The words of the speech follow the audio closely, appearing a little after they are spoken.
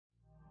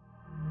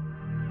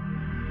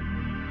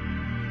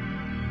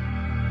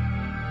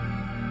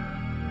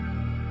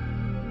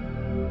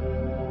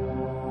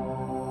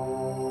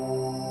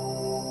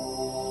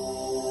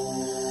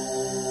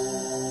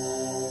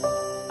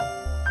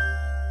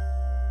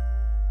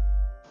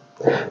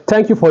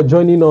Thank you for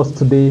joining us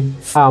today.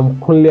 I'm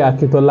Kunle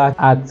Akintola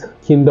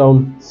at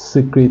Kingdom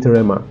Secret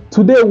Rhema.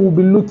 Today we'll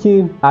be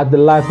looking at the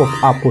life of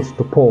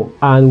Apostle Paul,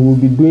 and we'll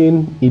be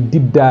doing a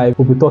deep dive.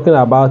 We'll be talking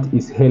about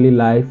his early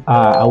life.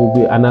 I will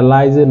be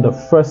analyzing the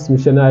first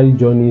missionary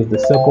journey, the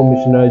second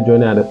missionary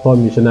journey, and the third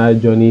missionary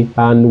journey,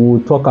 and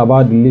we'll talk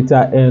about the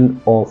later end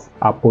of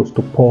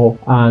Apostle Paul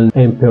and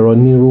Emperor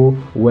Nero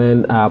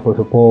when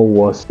Apostle Paul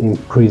was in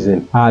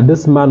prison.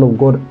 This man of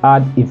God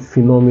had a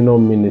phenomenal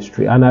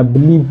ministry, and I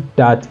believe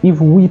that if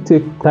we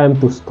take time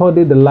to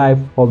study the life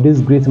of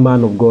this great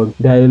man of God,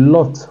 there are a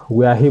lot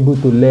we are able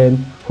to learn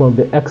from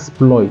the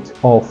exploit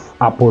of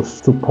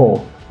Apostle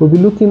Paul. We'll be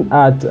looking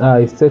at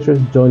his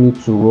treacherous journey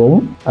to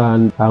Rome,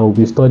 and we'll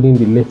be studying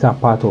the later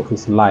part of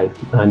his life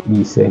and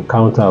his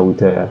encounter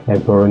with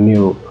Emperor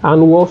Nero.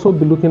 And we'll also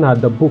be looking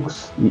at the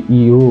books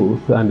he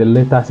wrote and the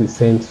letters he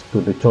sent to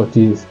the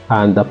churches,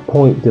 and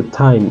the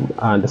time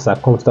and the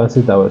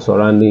circumstances that were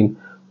surrounding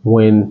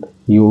when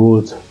he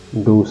wrote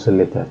those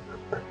letters.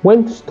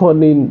 When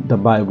studying the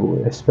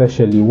Bible,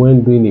 especially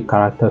when doing a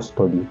character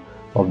study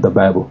of the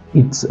Bible,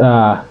 it's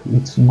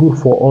good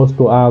for us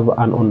to have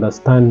an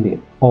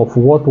understanding of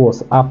what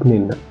was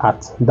happening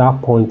at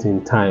that point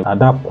in time, at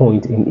that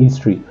point in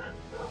history.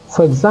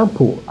 For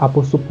example,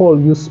 Apostle Paul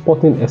used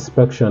sporting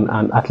expression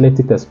and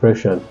athletic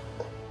expression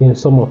in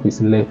some of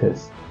his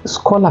letters.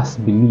 Scholars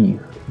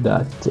believe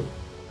that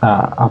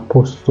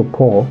Apostle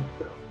Paul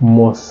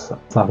must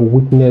have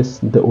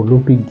witnessed the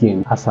Olympic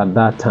Games as at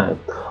that time.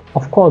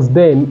 Of course,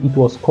 then it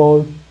was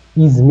called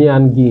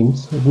Isthmian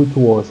Games, which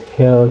was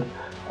held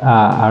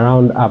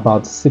around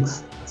about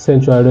 6th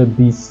century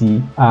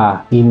BC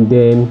in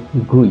then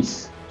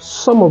Greece.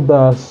 Some of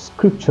the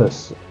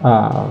scriptures,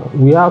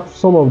 we have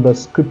some of the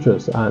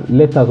scriptures and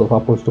letters of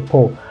Apostle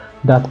Paul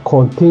that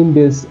contain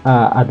this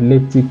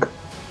athletic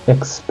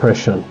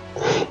expression.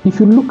 If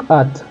you look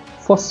at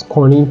 1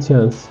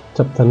 Corinthians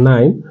chapter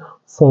 9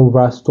 from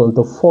verse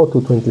 24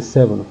 to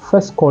 27,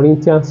 1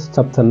 Corinthians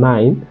chapter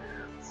 9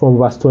 from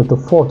verse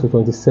 24 to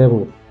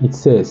 27, it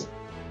says,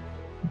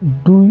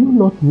 "Do you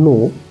not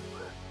know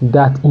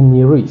that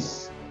in a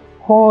race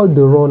all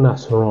the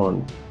runners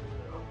run,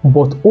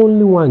 but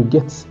only one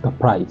gets the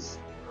prize?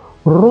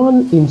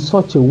 Run in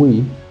such a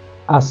way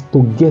as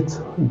to get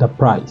the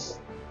prize."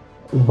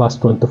 Verse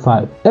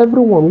 25,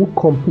 "Everyone who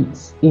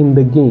competes in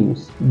the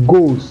games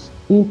goes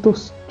into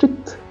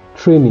strict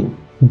training.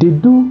 They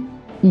do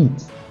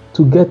it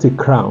to get a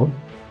crown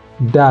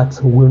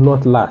that will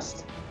not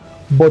last,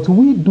 but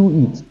we do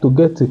it to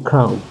get a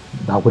crown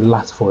that will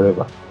last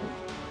forever.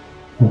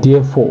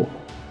 Therefore,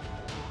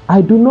 I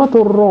do not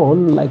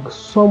run like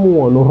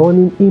someone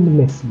running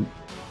aimlessly.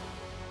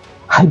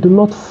 I do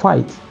not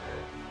fight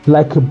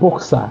like a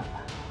boxer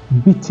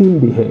beating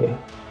the air."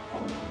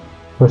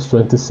 Verse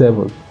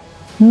 27,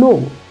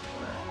 "No,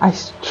 I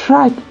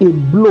strike a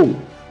blow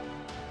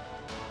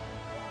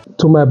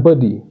to my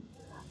body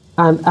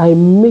and I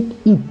make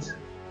it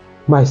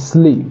my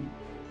slave,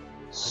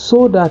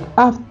 so that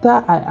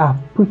after I have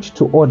preached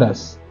to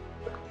others,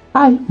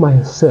 I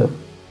myself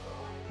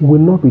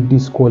will not be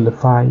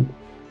disqualified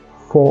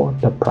for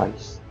the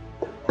prize."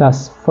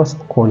 That's 1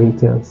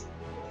 Corinthians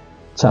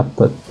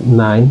chapter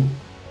 9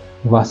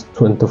 verse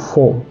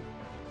 24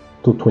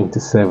 to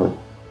 27.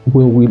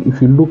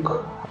 If you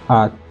look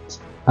at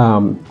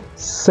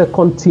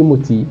 2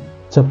 Timothy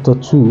chapter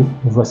 2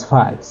 verse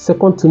 5,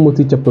 2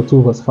 Timothy chapter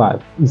 2 verse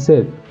 5, it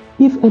said,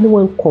 "If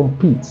anyone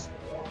competes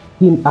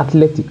in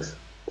athletics,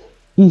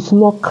 he is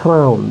not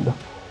crowned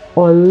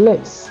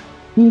unless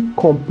he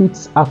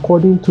competes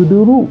according to the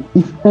rule."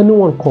 If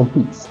anyone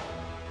competes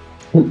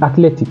in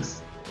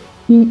athletics,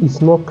 he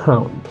is not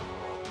crowned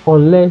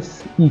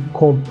unless he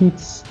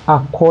competes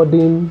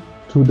according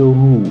to the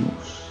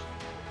rules.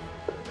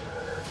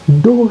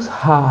 Those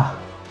are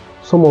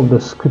some of the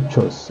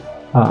scriptures,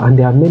 and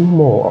there are many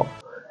more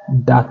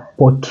that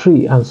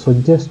portray and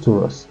suggest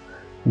to us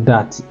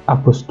that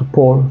Apostle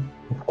Paul,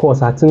 of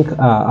course, I think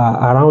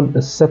around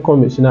the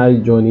second missionary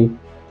journey,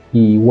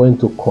 he went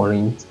to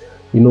Corinth,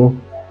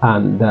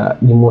 and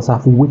he must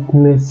have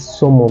witnessed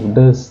some of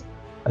those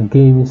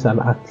games and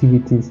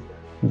activities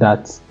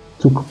that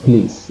took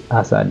place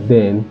as at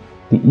then,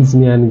 the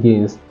Isthmian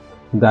Games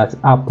that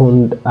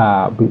happened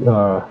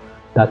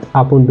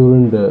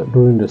during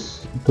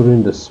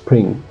the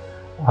spring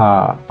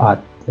that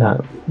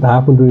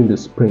happened during the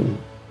spring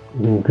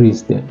in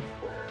Greece then.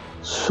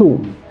 So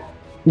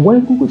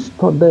when we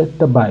study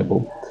the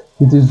Bible,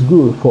 it is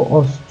good for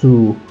us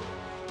to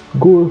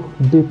go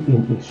deep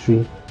in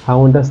history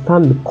and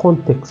understand the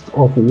context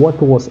of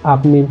what was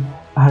happening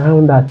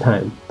around that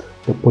time,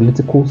 the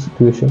political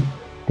situation,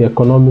 the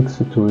economic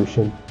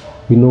situation,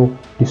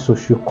 the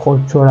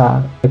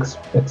socio-cultural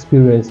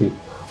experiences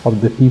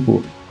of the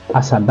people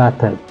as at that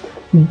time.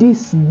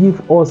 This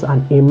gives us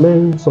an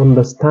immense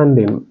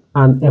understanding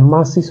and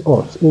immerses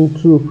us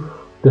into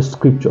the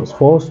scriptures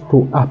for us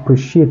to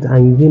appreciate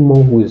and gain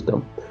more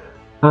wisdom.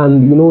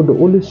 And the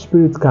Holy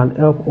Spirit can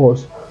help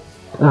us.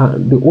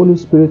 The Holy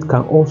Spirit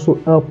can also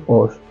help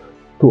us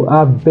to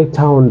have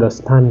better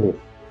understanding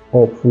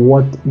of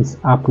what is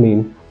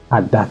happening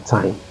at that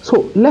time.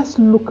 So let's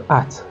look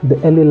at the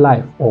early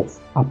life of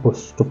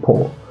Apostle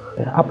Paul.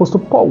 Apostle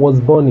Paul was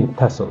born in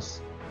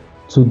Tarsus,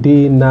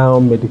 today now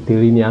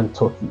Mediterranean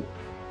Turkey.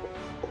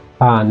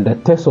 And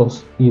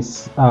Tarsus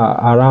is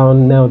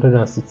around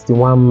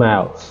 961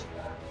 miles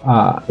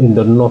in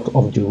the north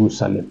of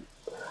Jerusalem.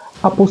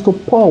 Apostle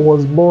Paul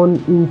was born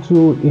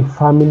into a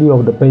family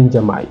of the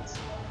Benjamites,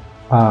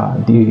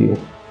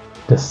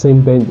 the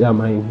same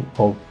Benjamin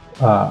of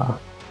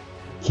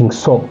King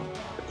Saul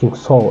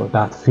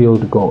that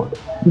failed God.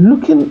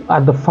 Looking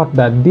at the fact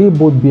that they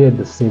both bear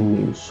the same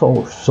name,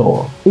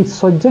 Saul, it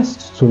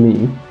suggests to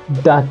me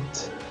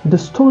that the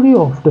story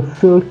of the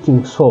failed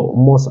King Saul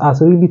must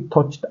have really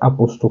touched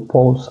Apostle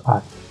Paul's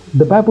heart.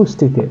 The Bible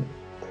stated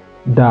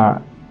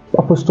that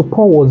Apostle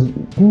Paul was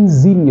being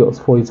zealous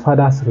for his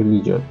father's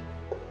religion,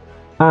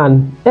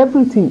 and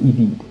everything he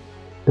did,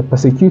 the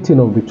persecuting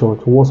of the church,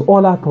 was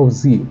all out of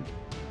zeal.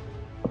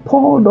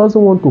 Paul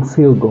doesn't want to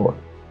fail God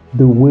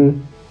the way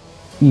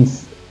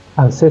his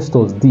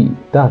ancestors did.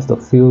 That's the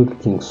failed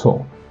King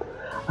Saul.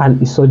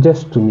 And it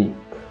suggests to me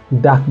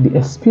that the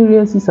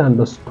experiences and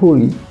the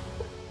story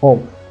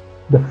of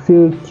the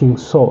failed King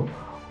Saul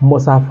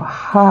must have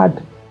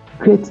had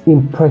great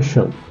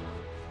impression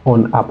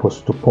on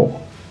Apostle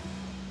Paul.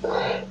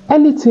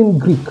 Anything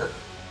Greek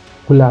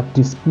will have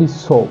displeased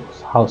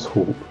Saul's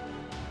household.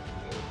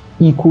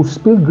 He could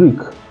speak Greek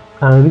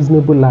and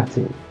reasonable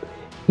Latin.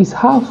 His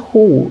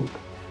household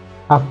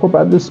have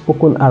probably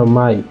spoken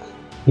Aramaic,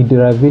 a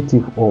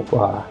derivative of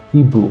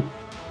Hebrew,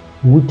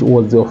 which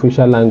was the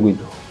official language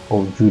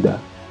of Judah.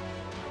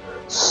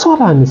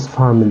 Saul and his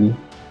family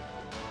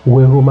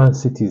were Roman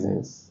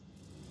citizens,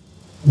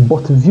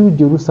 but viewed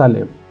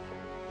Jerusalem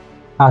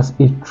as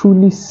a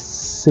truly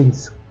sacred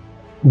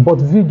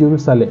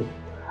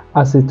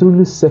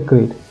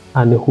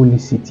and a holy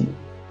city.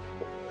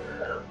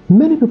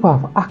 Many people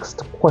have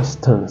asked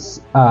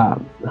questions.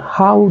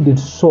 How did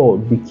Saul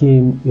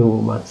become a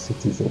Roman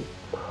citizen?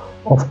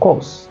 Of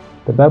course,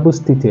 the Bible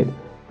stated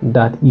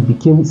that he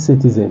became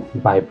citizen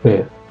by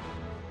birth.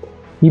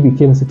 He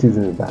became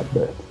citizen by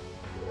birth.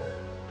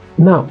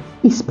 Now,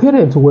 his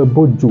parents were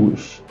both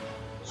Jewish,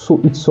 so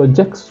it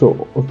suggests to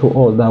us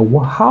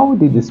that how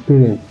did his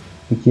parents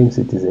become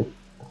citizen?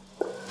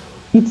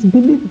 It's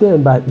believed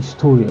then by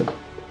historians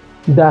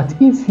that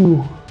if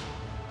you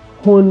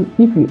own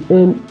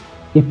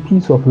a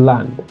piece of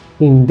land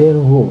in their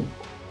home,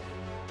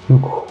 you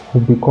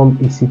could become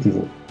a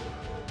citizen.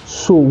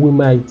 So we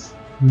might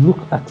look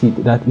at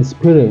it that his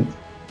parents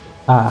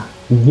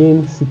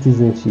gained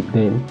citizenship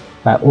then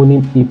by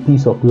owning a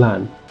piece of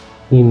land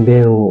in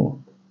their home.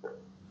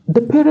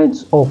 The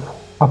parents of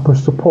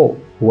Apostle Paul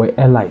were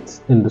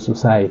elites in the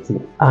society,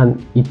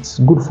 and it's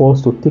good for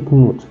us to take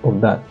note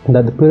of that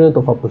the parents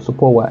of Apostle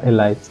Paul were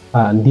elites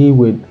and they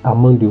were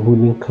among the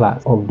ruling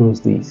class of those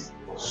days.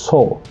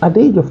 Saul, at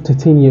the age of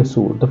 13 years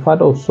old, the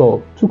father of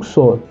Saul took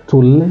Saul to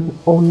learn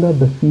under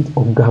the feet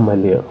of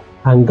Gamaliel,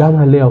 and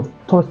Gamaliel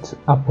taught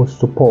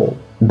Apostle Paul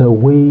the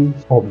ways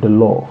of the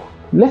law.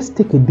 Let's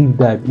take a deep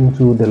dive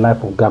into the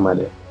life of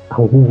Gamaliel.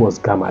 And who was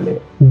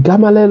Gamaliel?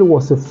 Gamaliel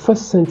was a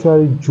first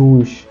century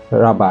Jewish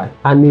rabbi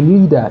and a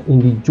leader in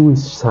the Jewish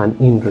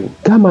Sanhedrin.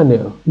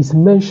 Gamaliel is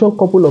mentioned a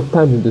couple of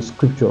times in the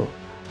scripture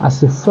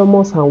as a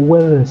famous and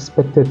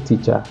well-respected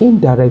teacher.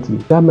 Indirectly,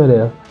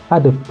 Gamaliel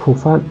had a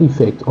profound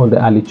effect on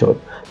the early church.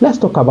 Let's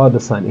talk about the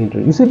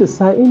Sanhedrin. You see, the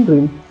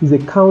Sanhedrin is a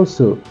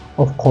council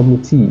of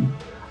committee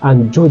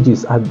and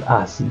judges at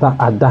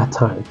that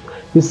time.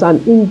 The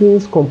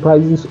Sanhedrin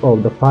comprises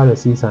of the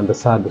Pharisees and the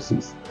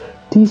Sadducees.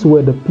 These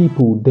were the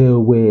people, they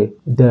were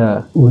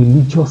the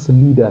religious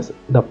leaders,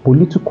 the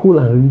political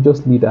and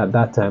religious leaders at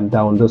that time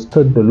that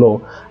understood the law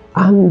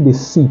and the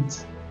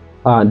seat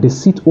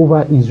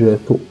over Israel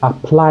to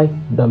apply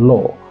the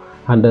law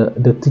and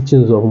the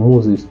teachings of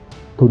Moses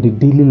to the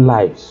daily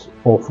lives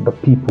of the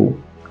people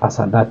as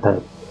at that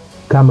time.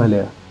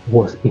 Gamaliel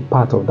was a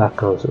part of that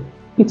council.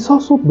 It's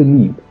also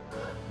believed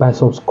by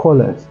some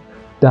scholars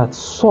that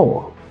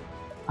Saul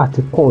at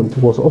a point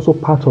was also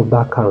part of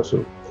that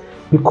council,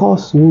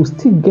 because we'll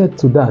still get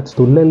to that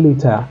to learn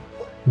later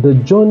the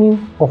journey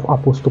of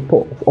Apostle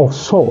Paul, of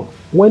Saul,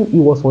 when he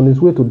was on his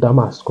way to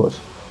Damascus,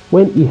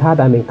 when he had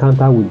an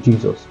encounter with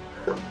Jesus.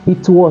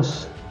 It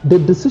was the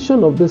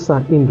decision of the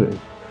Sanhedrin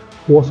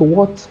was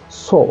what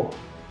Saul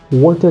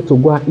wanted to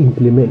go and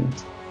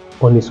implement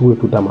on his way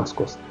to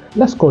Damascus.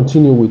 Let's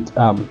continue with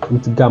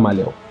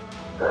Gamaliel.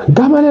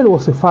 Gamaliel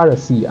was a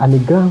Pharisee and a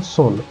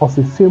grandson of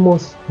a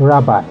famous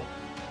rabbi,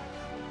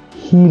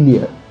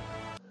 Hillel.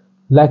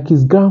 Like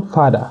his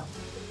grandfather,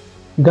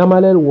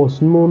 Gamaliel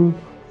was known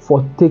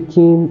for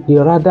taking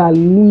a rather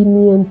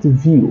lenient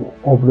view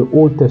of the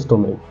Old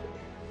Testament,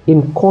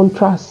 in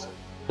contrast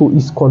to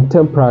his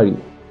contemporary,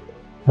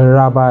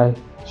 Rabbi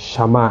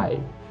Shammai.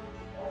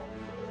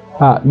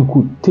 You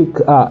could take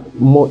a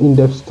more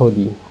in-depth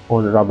study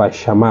on Rabbi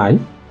Shammai.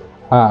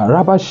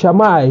 Rabbi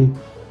Shammai,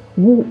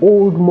 who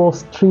hold more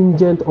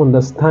stringent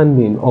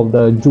understanding of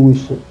the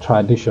Jewish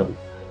tradition.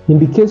 In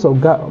the case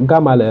of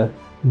Gamaliel,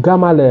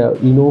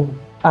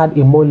 had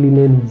a more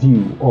lenient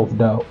view of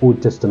the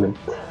Old Testament.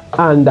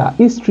 And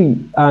history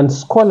and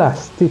scholars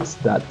states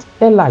that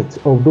elites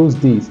of those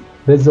days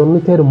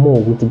resonated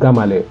more with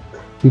Gamaliel,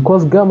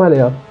 because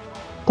Gamaliel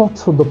taught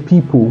the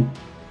people,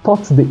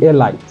 taught the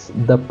elites,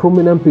 the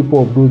prominent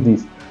people of those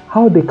days,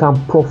 how they can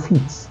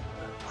profit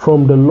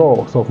from the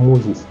laws of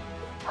Moses,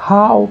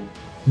 how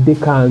they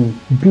can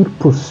build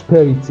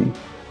prosperity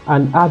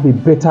and have a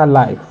better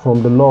life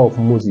from the law of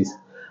Moses,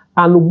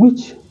 and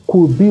which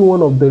could be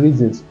one of the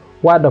reasons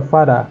why the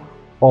father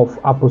of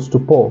Apostle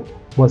Paul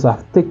must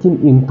have taken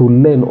him to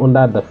learn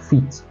under the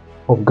feet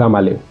of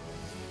Gamaliel.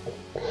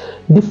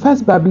 The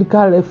first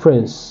biblical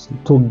reference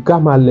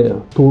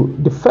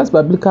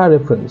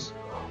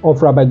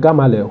of Rabbi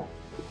Gamaliel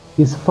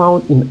is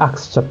found in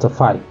Acts chapter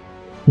 5.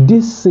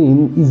 This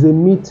scene is a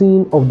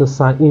meeting of the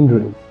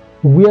Sanhedrin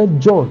where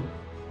John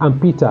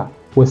and Peter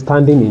were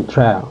standing in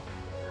trial.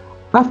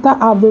 After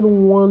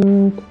having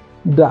warned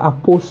the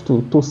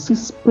apostle to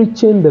cease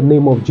preaching the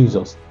name of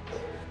Jesus,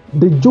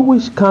 the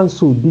Jewish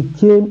council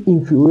became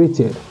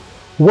infuriated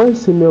when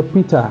Simon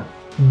Peter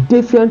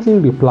defiantly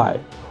replied,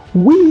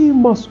 "We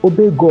must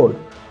obey God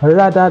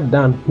rather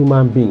than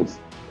human beings."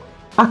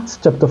 Acts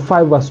chapter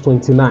 5 verse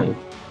 29.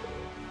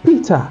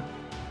 Peter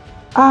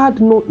had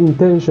no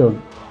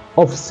intention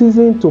of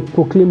ceasing to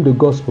proclaim the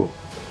gospel,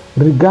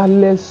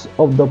 regardless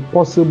of the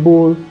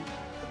possible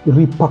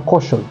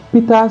repercussion.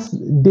 Peter's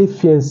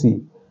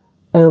defiancy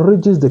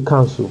enrages the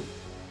council,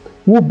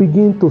 who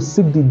begin to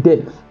seek the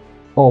death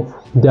of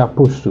the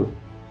apostle.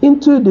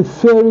 Into the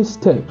very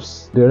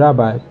steps the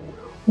rabbi,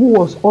 who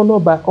was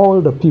honored by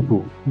all the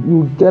people,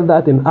 you get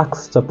that in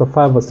Acts chapter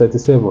 5 verse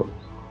 37,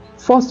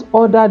 first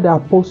ordered the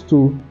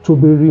apostle to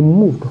be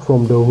removed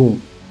from the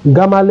room.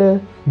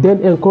 Gamaliel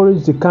then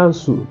encouraged the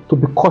council to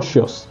be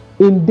cautious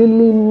in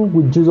dealing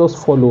with Jesus'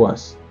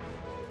 followers.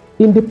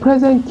 In the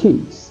present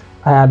case,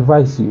 I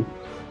advise you,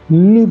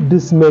 leave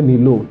these men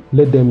alone,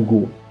 let them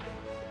go.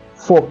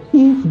 For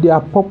if their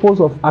purpose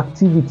of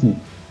activity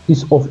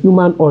is of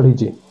human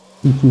origin,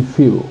 it will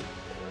fail.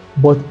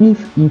 But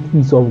if it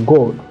is of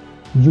God,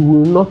 you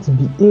will not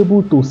be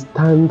able to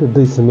stand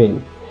these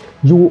men.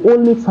 You will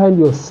only find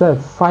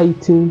yourself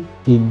fighting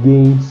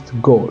against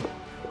God.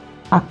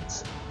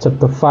 Acts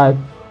chapter 5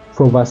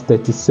 from verse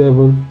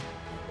 37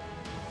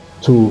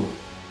 to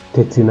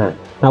 39.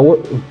 Now,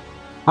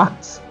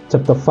 Acts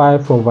chapter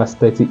 5 from verse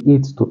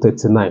 38 to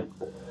 39.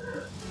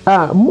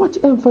 Much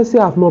emphasis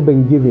has not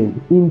been given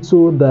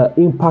into the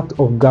impact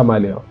of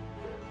Gamaliel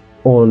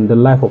on the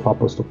life of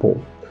Apostle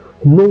Paul.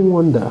 No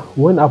wonder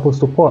when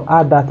Apostle Paul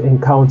had that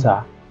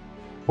encounter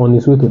on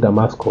his way to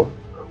Damascus,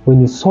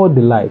 when he saw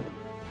the light,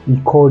 he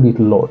called it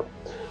Lord.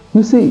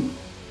 You see,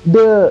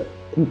 the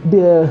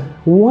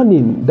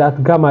warning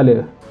that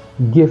Gamaliel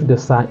gave the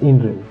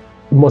Sanhedrin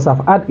must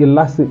have had a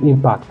lasting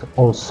impact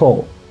on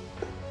Saul,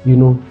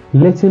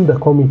 letting the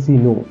community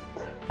know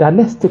that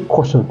let's take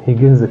caution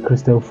against the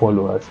Christian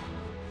followers.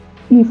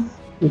 If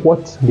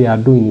what they are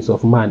doing is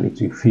of man, it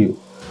will fail.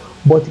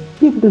 But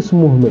if this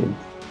movement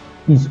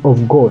is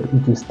of God,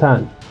 it will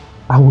stand,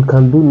 and we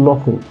can do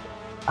nothing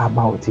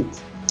about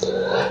it.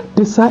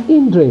 The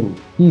Sanhedrin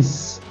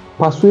is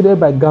persuaded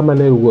by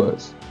Gamaliel's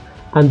words,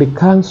 and the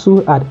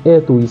council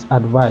adhered to his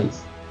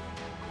advice,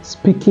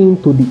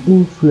 speaking to the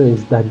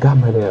influence that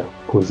Gamaliel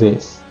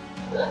possessed.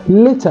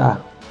 Later,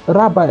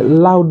 Rabbi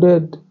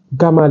lauded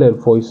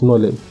Gamaliel for his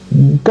knowledge.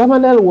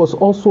 Gamaliel was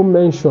also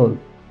mentioned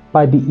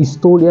by the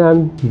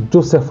historian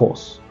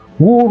Josephus,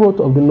 who wrote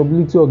of the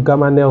nobility of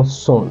Gamaliel's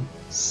son,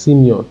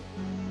 Simeon.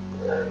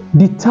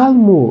 The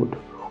Talmud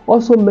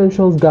also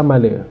mentions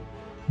Gamaliel,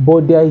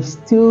 but there is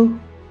still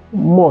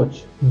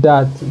much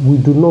that we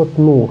do not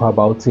know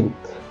about him.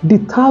 The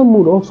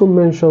Talmud also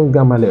mentions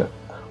Gamaliel,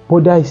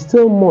 but there is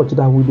still much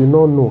that we do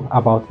not know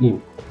about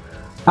him.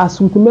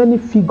 As with many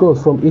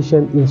figures from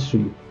ancient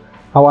history,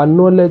 our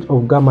knowledge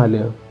of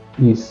Gamaliel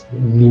is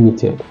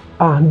limited.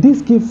 And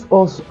this gives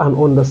us an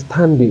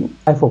understanding of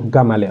the life of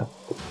Gamaliel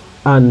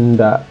and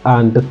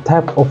the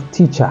type of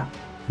teacher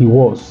he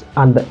was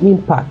and the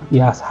impact he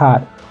has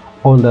had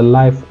on the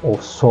life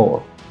of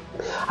Saul.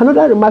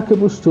 Another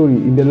remarkable story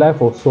in the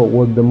life of Saul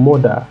was the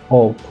murder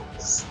of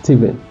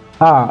Stephen.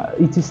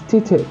 It is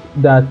stated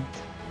that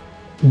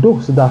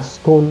those that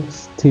stoned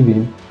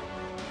Stephen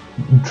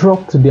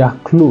dropped their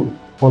clothes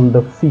on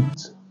the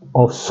feet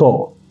of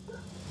Saul.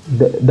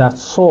 That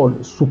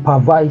Saul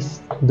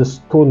supervised the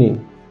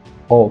stoning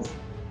of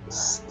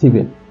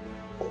Stephen.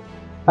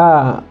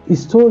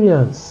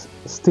 Historians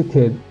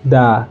stated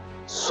that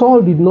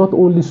Saul did not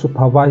only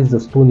supervise the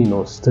stoning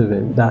of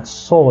Stephen, that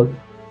Saul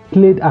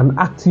played an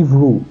active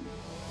role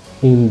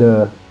in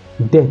the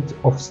death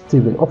of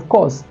Stephen. Of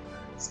course,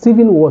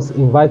 Stephen was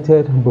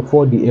invited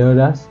before the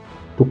elders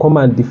to come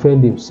and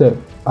defend himself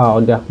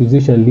on the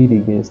accusation laid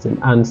against him,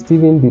 and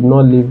Stephen did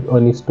not leave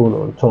any stone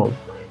unturned.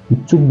 He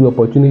took the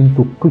opportunity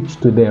to preach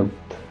to them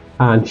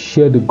and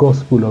share the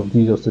gospel of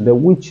Jesus to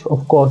them, which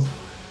of course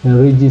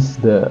enrages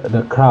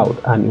the crowd,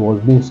 and he was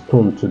being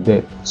stoned to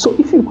death. So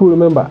if you could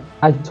remember,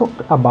 I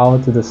talked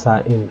about the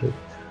Sanhedrin,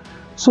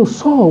 So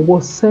Saul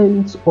was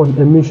sent on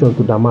a mission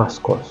to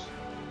Damascus.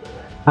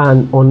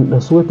 And on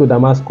his way to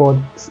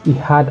Damascus, he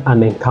had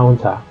an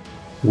encounter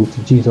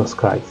with Jesus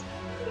Christ.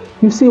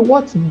 You see,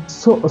 what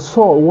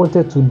Saul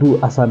wanted to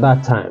do as at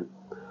that time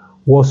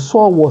was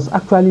Saul was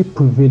actually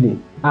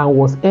prevailing and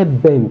was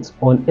head-bent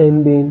on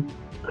ending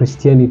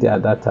Christianity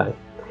at that time.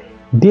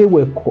 They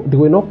were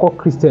not called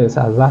Christians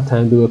at that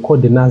time. They were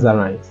called the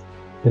Nazarenes.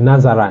 The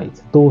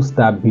Nazarites, those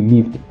that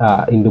believed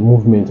in the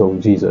movement of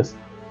Jesus.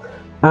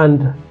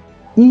 And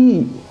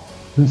he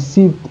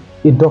received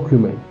a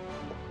document,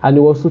 and he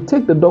was to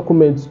take the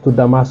documents to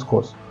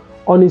Damascus.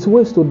 On his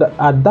way to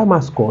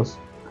Damascus,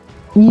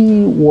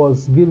 he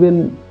was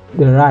given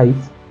the right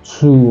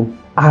to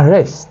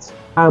arrest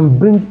and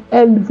bring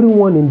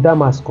everyone in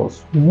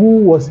Damascus who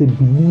was a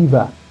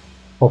believer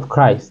of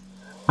Christ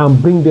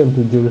and bring them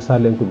to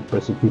Jerusalem to be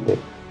persecuted.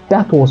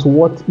 That was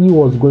what he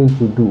was going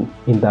to do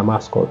in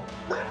Damascus.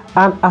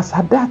 And as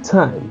at that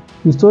time,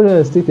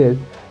 historians stated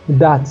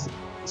that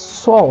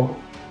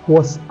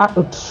Saul's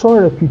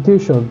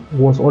reputation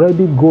was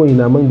already going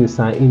among the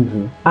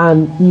Sanhedrin,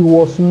 and he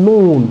was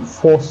known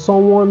for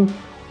someone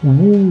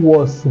who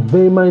was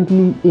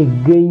vehemently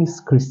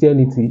against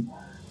Christianity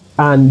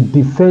and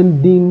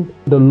defending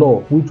the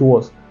law, which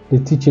was the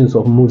teachings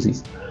of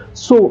Moses.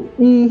 So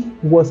he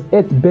was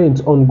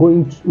head-bent on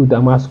going to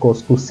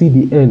Damascus to see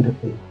the end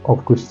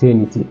of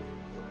Christianity,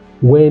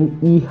 when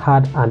he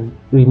had a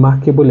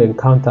remarkable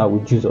encounter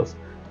with Jesus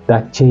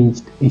that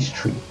changed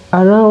history.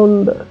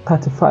 Around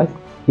 35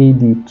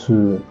 AD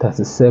to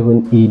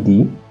 37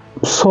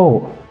 AD,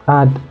 Saul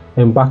had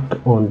embarked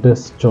on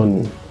this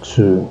journey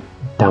to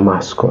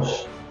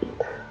Damascus,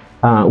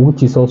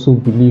 which is also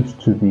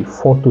believed to be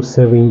 4 to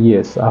 7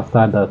 years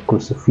after the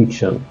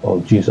crucifixion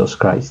of Jesus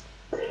Christ.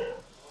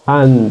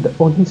 And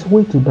on his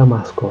way to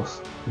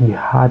Damascus, he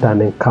had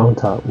an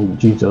encounter with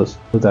Jesus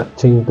that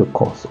changed the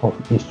course of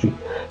history.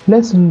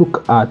 Let's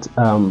look at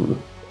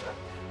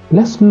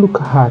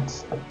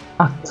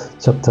Acts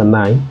chapter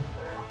 9.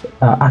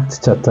 Acts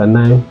chapter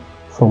 9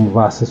 from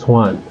verses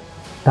 1.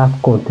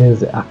 That contains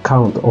the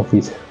account of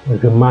his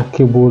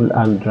remarkable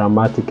and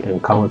dramatic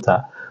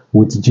encounter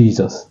with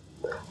Jesus.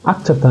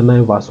 Acts chapter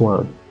 9 verse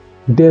 1.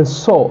 Then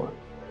Saul,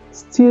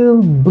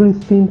 still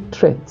breathing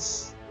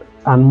threats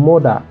and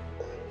murder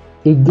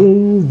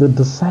against the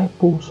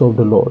disciples of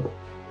the Lord,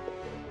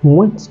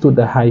 went to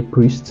the high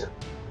priest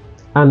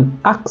and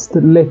asked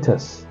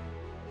letters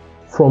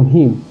from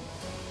him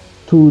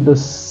to the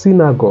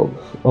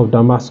synagogues of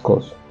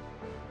Damascus,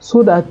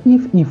 so that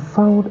if he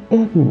found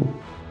any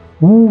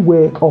who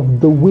were of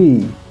the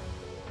way,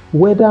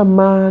 whether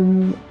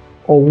man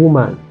or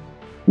woman,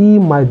 he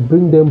might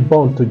bring them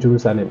bound to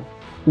Jerusalem.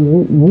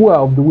 Who are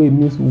of the way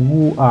means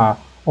who are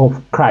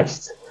of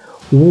Christ,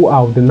 who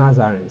are of the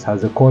Nazarenes,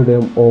 as they call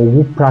them, or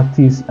who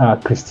practice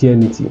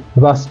Christianity.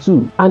 Verse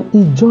 2. And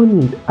he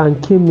journeyed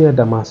and came near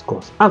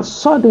Damascus, and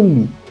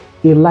suddenly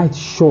a light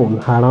shone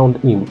around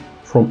him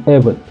from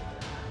heaven,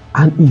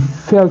 and he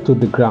fell to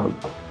the ground,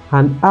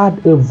 and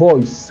heard a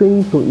voice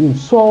saying to him,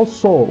 Saul,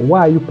 Saul,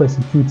 why are you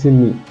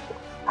persecuting me?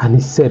 And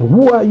he said,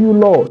 Who are you,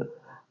 Lord?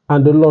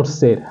 And the Lord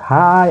said,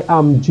 I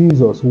am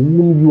Jesus,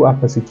 whom you are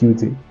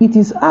persecuting. It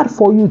is hard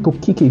for you to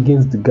kick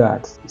against the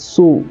guards.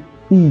 So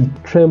he,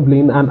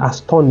 trembling and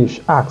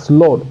astonished, asked,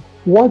 Lord,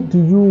 what do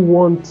you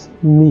want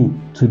me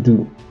to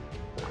do?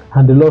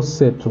 And the Lord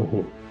said to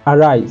him,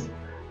 Arise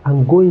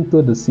and go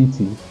into the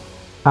city,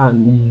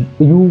 and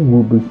you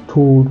will be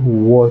told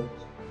what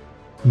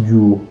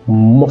you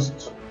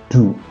must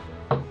do.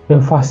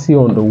 Emphasis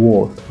on the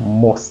word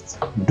must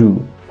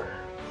do.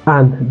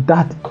 And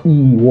that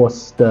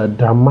was the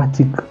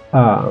dramatic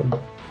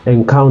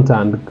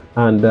encounter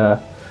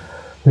and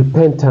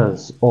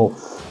repentance of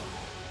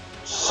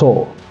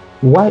Saul.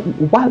 While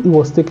he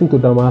was taken to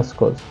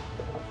Damascus,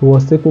 he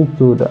was taken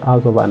to the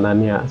house of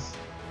Ananias,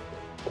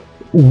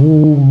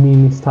 who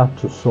ministered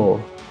to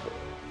Saul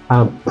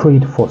and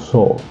prayed for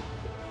Saul.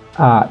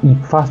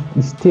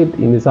 He stayed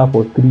in his house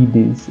for 3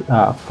 days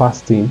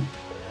fasting.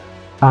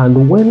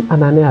 And when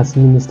Ananias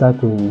ministered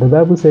to him, the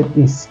Bible said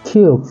a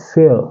scale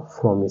fell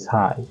from his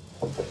eye.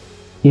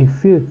 A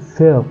veil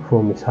fell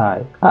from his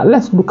eye.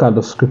 Let's look at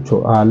the scripture.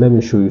 Let me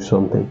show you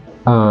something.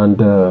 And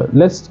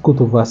let's go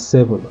to verse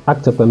 7.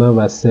 Acts chapter 9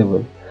 verse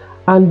 7.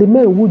 And the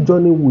men who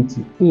journeyed with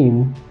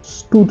him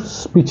stood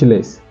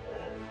speechless,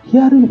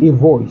 hearing a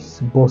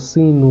voice but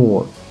seeing no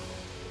one.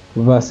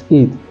 Verse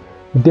 8.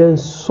 Then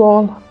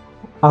Saul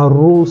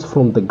arose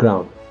from the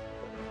ground,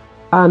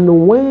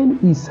 and when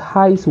his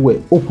eyes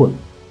were opened,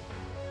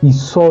 he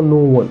saw no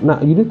one.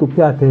 Now you need to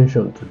pay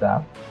attention to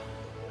that.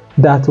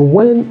 That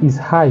when his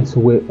eyes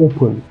were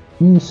opened,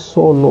 he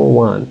saw no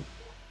one.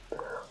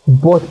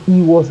 But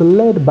he was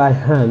led by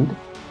hand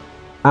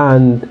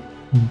and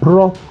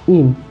brought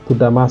him to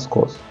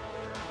Damascus.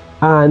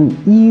 And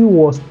he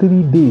was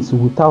 3 days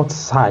without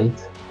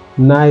sight,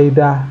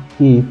 neither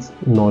ate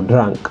nor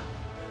drank.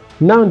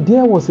 Now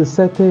there was a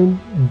certain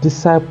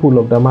disciple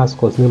of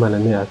Damascus named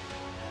Ananias.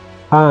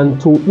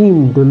 And to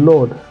him the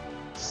Lord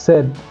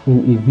said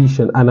in a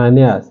vision,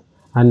 Ananias.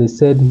 And he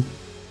said,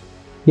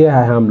 Here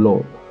I am,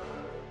 Lord.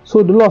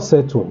 So the Lord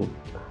said to him,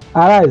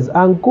 Arise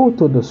and go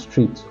to the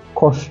street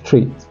called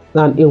Straight,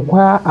 and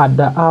inquire at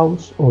the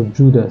house of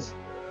Judas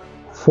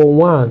for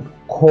one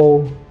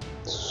called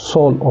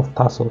Saul of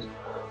Tarsus.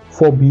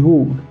 For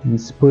behold, he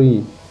is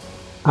praying,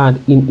 and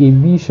in a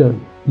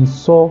vision he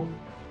saw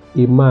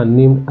a man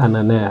named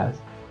Ananias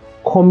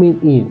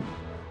coming in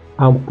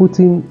and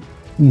putting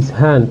his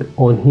hand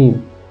on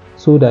him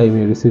so that he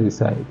may receive his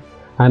sight.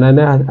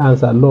 Ananias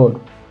answered, Lord,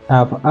 I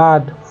have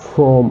heard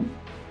from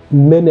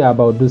many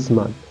about this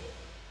man,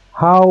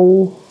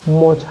 how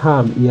much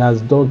harm he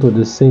has done to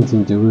the saints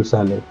in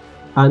Jerusalem.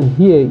 And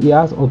here he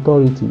has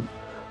authority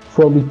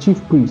from the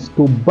chief priest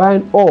to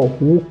bind all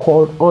who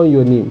call on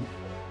your name.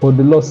 But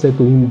the Lord said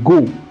to him,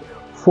 Go,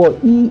 for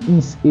he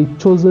is a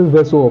chosen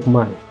vessel of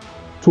mine,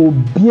 to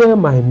bear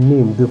my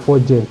name before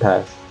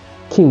Gentiles,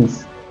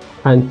 kings,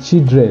 and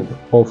children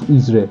of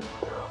Israel.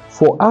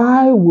 For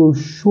I will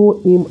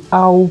show him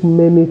how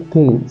many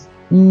things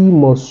he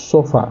must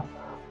suffer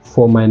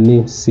for my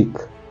name's sake.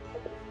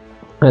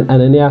 And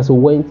Ananias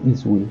went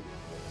his way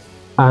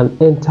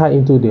and entered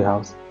into the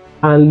house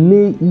and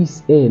laid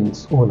his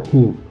hands on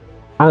him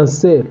and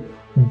said,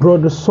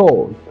 Brother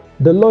Saul,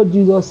 the Lord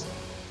Jesus,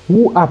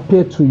 who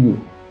appeared to you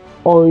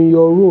on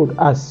your road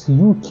as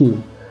you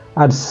came,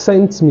 had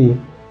sent me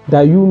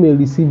that you may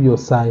receive your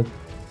sight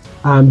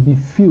and be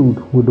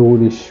filled with the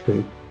Holy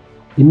Spirit.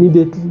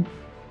 Immediately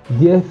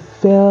there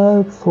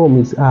fell from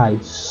his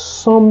eyes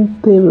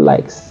something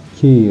like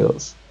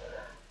scales,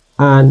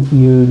 and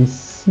he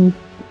received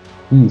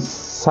his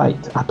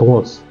sight at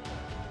once,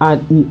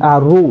 and he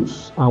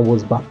arose and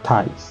was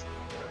baptized.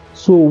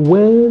 So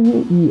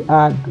when he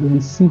had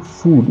received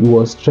food, he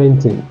was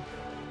strengthened,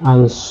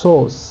 and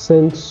Saul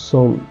spent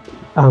some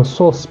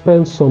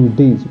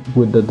days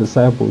with the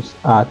disciples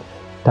at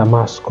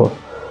Damascus.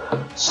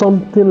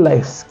 Something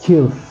like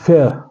scale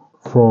fell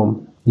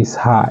from his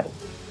eye.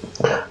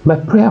 My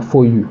prayer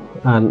for you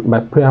and my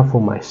prayer for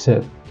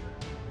myself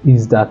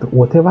is that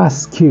whatever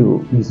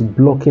scale is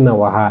blocking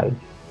our eye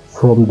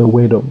from the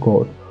word of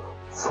God,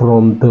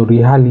 from the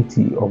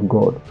reality of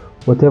God,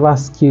 whatever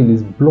scale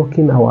is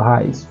blocking our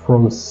eyes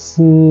from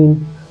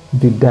seeing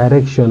the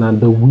direction and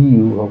the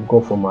will of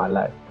God from our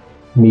life,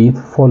 may it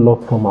fall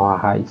off from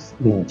our eyes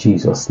in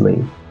Jesus'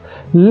 name.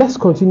 Let's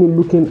continue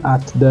looking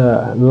at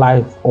the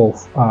life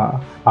of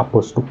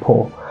Apostle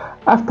Paul.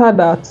 After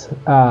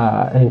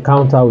that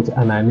encounter with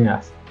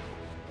Ananias,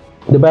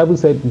 the Bible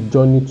said he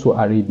journeyed to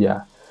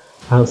Arabia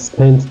and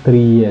spent 3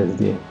 years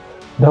there.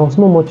 There was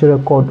not much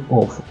record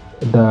of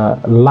the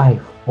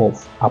life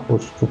of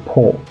Apostle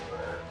Paul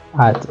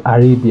at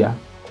Arabia.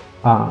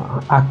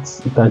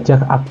 You can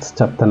check Acts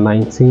chapter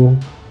 19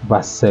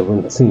 verse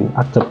 17.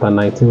 Acts chapter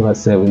 19 verse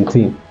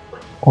 17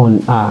 on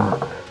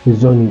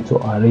his journey to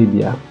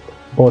Arabia.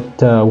 But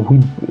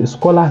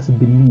scholars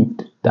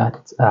believed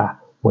that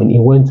when he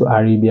went to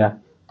Arabia,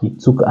 he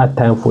took a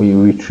time for a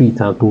retreat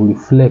and to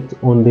reflect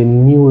on the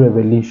new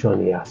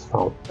revelation he has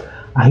found.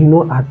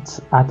 And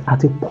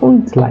at a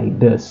point like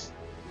this,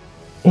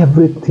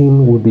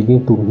 everything will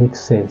begin to make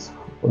sense,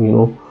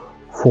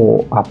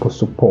 for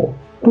Apostle Paul.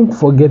 Don't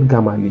forget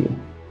Gamaliel.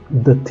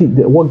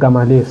 What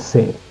Gamaliel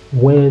said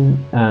when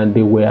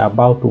they were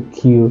about to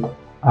kill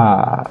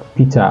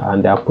Peter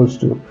and the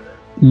apostle.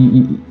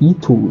 He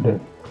told them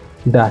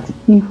that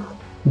if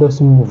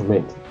this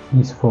movement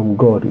is from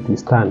God, it will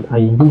stand,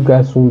 and you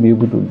guys won't be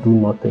able to do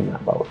nothing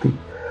about it.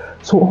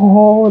 So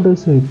all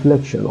this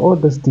reflection, all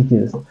these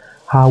teachings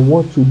are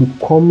what will be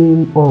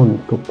coming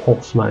on to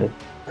Paul's mind,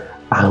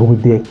 and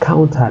with the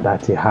encounter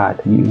that he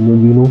had,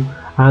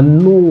 and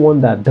no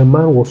wonder the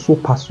man was so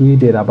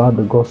persuaded about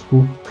the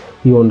gospel.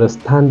 He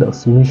understands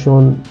his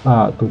mission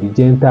to the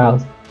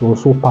Gentiles. He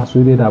was so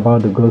persuaded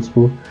about the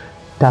gospel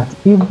that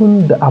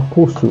even the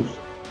apostles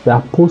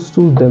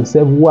themselves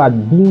who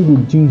had been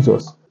with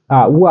Jesus,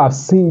 who have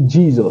seen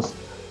Jesus,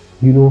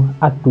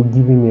 had to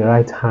give him a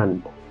right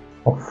hand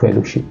of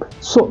fellowship.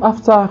 So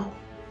after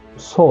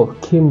Saul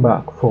came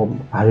back from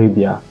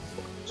Arabia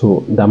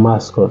to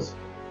Damascus,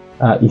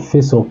 he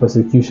faced some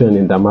persecution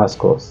in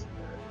Damascus.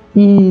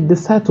 He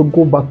decided to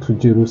go back to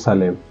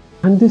Jerusalem,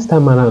 and this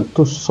time around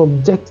to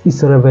subject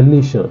his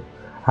revelation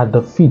at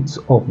the feet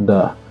of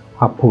the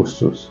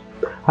apostles.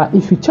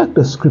 If you check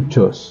the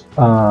scriptures,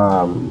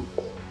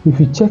 if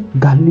you check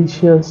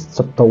Galatians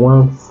chapter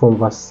 1 from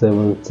verse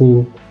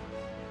 17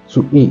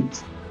 to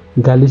 8,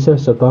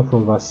 Galatians chapter 1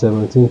 from verse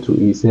 17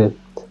 to 8 said,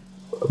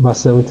 verse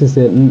 17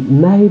 said,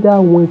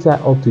 Neither went I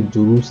up to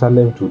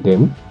Jerusalem to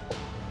them,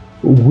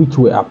 which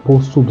were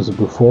apostles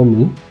before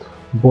me,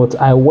 but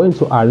I went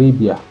to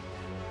Arabia.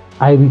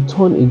 I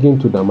returned again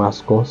to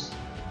Damascus.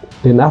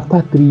 Then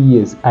after 3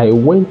 years, I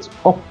went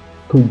up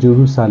to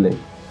Jerusalem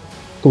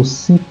to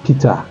see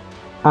Peter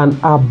and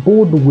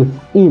abode with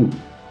him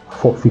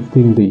for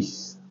 15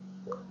 days.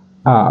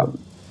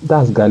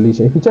 That's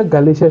Galatians. If you check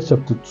Galatians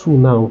chapter 2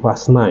 now,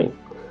 verse 9,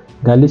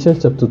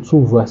 Galatians chapter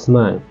 2 verse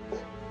 9,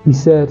 he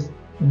said,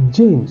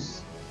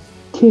 James,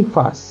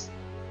 Cephas,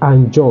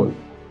 and John,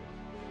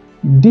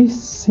 these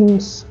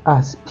seems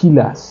as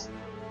pillars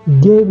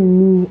gave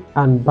me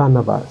and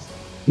Barnabas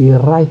a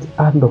right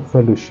hand of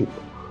fellowship.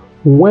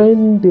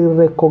 When they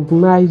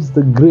recognized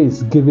the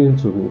grace given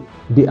to me,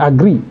 they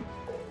agreed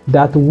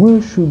that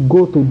we should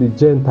go to the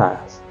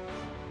Gentiles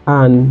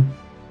and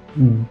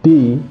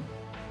they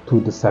to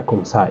the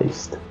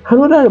circumcised.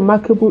 Another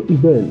remarkable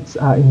event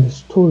in the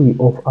story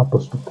of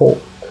Apostle Paul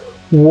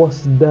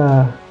was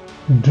the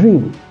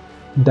dream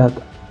that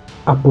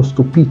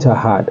Apostle Peter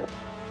had.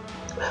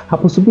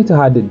 Apostle Peter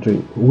had a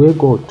dream where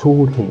God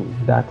told him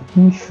that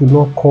he should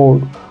not call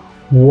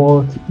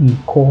what he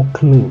called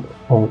clean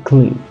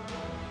unclean.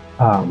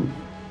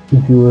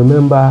 If you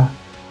remember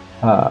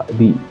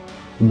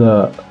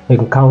the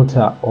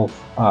encounter of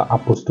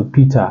Apostle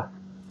Peter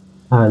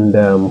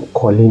and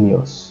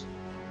Cornelius,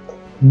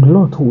 the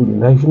Lord told him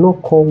that you should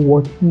not call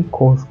what he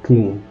calls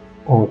clean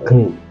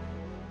unclean.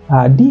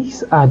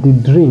 These are the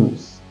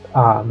dreams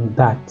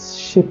that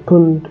shaped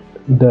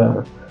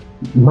the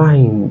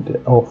mind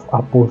of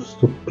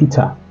Apostle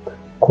Peter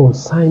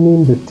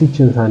concerning the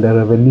teachings and the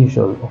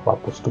revelation of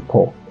Apostle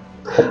Paul.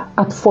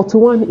 At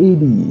 41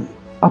 AD,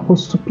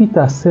 Apostle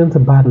Peter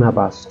sent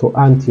Barnabas to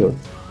Antioch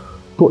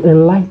to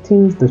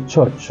enlighten the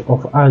church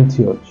of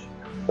Antioch.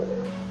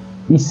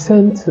 He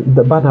sent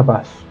the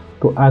Barnabas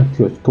to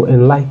Antioch to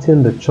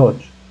enlighten the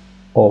church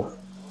of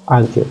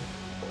Antioch.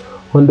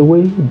 On the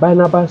way,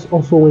 Barnabas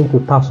also went to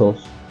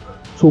Tarsus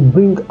to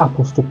bring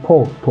Apostle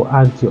Paul to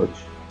Antioch.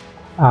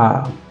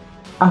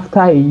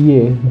 After a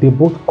year, they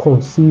both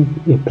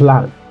conceived a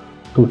plan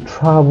to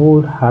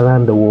travel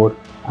around the world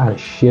and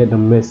share the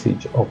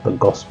message of the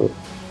gospel.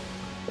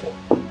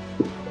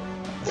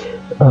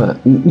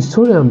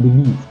 Historians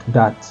believe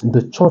that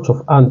the church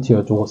of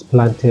Antioch was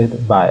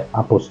planted by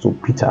Apostle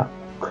Peter,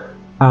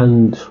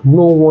 and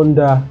no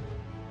wonder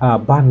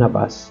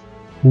Barnabas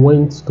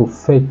went to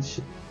fetch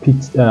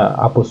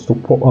Apostle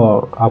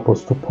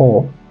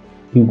Paul.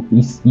 He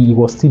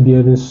was still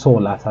bearing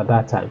Saul at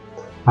that time,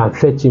 and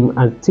fetch him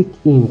and take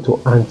him to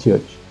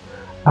Antioch,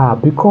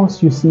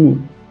 because you see,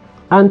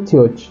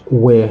 Antioch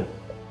were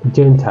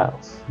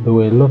Gentiles. There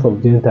were a lot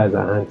of Gentiles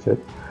at Antioch,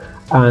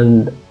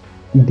 and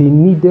they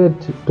needed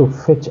to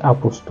fetch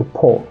Apostle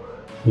Paul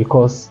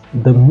because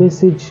the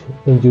message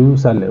in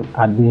Jerusalem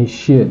had been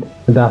shared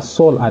that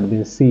Saul had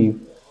been saved,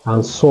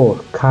 and Saul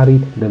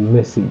carried the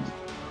message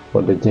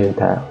for the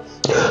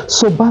Gentiles.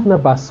 So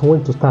Barnabas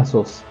went to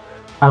Tarsus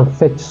and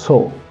fetched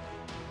Saul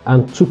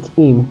and took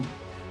him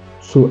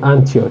to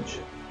Antioch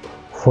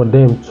for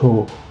them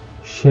to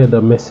share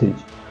the message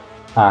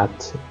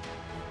at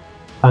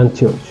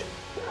Antioch.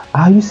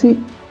 You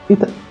see,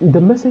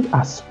 the message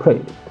has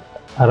spread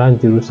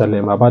around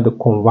Jerusalem about the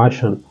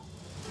conversion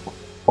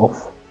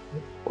of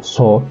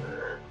Saul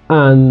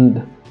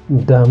and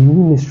the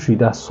ministry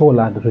that Saul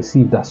had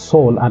received, that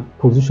Saul had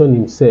positioned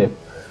himself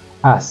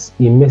as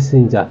a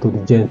messenger to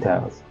the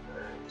Gentiles.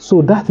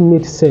 So that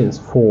made sense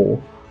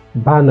for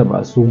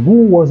Barnabas, who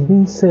was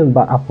being sent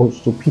by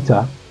Apostle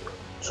Peter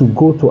to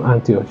go to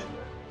Antioch,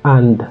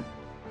 and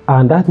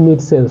that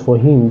made sense for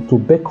him to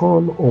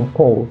beckon on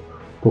Paul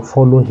to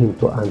follow him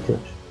to Antioch.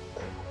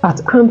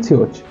 At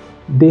Antioch,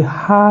 they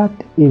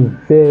had a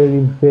very,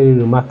 very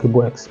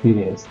remarkable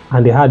experience,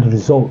 and they had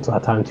results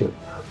at Antioch.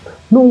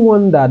 No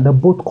wonder they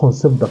both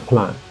conceived the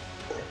plan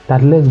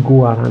that let's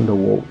go around the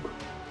world,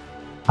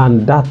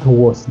 and that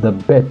was the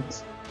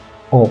birth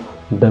of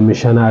the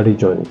missionary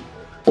journey.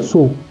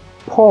 So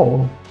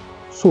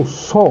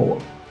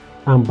Saul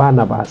and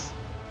Barnabas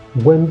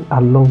went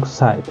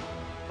alongside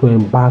to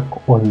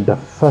embark on the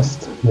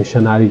first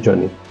missionary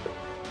journey,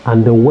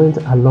 and they went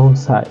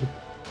alongside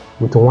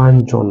with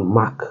one John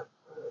Mark.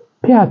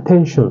 Pay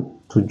attention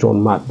to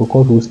John Mark,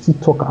 because we'll still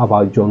talk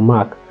about John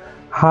Mark,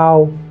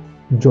 how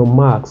John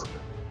Mark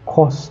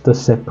caused the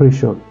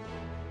separation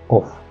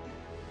of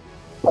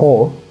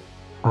Paul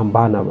and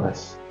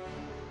Barnabas.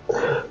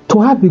 To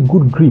have a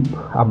good grip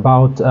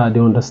about the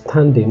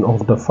understanding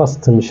of the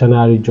first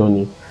missionary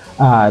journey,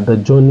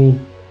 the journey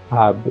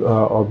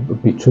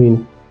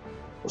between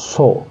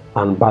Saul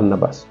and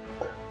Barnabas,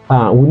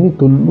 we need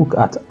to look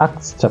at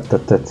Acts chapter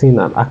 13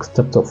 and Acts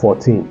chapter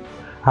 14.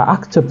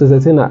 Acts chapter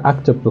 13 and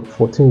Acts chapter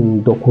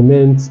 14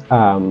 documents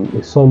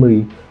a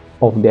summary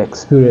of their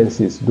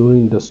experiences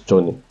during this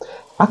journey.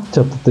 Acts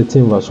chapter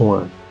 13 verse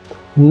 1.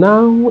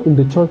 Now in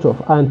the church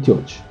of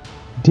Antioch,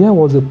 there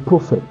were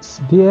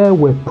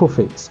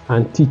prophets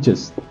and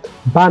teachers: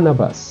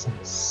 Barnabas,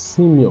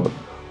 Simeon,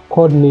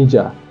 called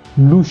Niger,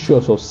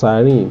 Lucius of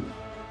Cyrene,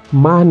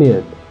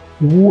 Manaen,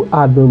 who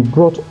had been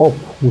brought up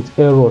with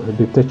Herod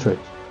the Tetrarch,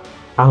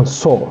 and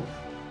Saul.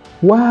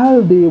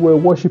 While they were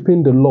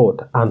worshiping the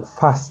Lord and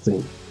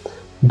fasting,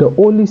 the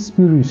Holy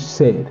Spirit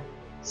said,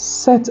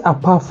 "Set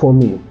apart for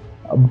me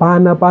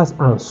Barnabas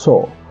and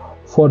Saul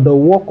for the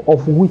work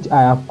of which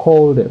I have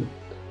called them."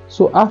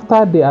 So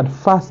after they had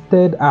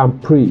fasted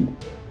and prayed,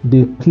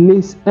 they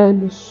placed their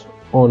hands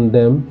on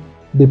them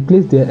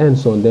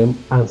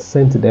and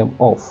sent them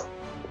off.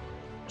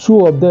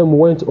 Two of them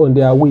went on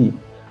their way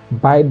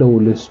by the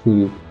Holy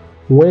Spirit,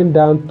 went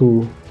down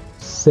to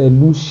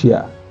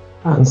Seleucia,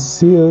 and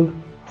sailed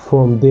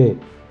from there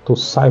to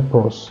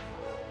Cyprus.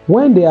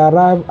 When they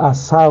arrived at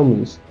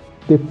Salmis,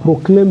 they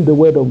proclaimed the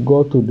word of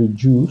God to the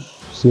Jews'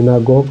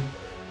 synagogue,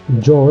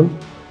 John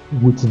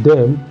with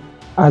them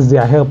as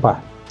their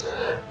helper.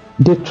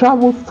 They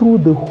traveled through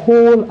the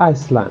whole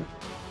Iceland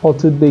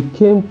until they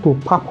came to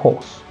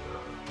Paphos,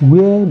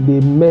 where they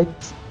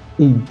met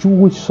a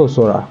Jewish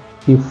sorcerer,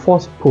 a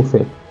false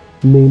prophet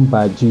named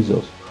by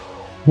Jesus,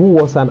 who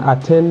was an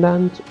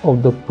attendant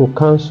of the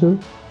proconsul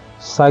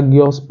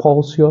Sergius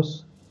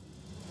Paulus.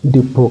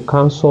 The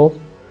proconsul,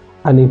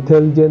 an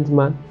intelligent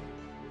man,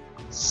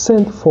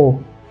 sent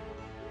for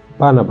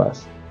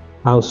Barnabas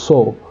and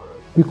Saul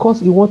because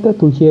he wanted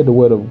to hear the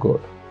word of God.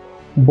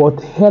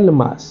 But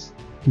Helmas,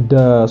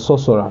 the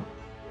sorcerer,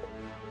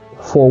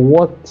 for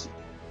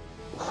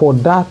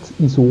that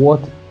is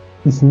what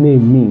his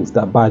name means,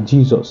 that by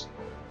Jesus,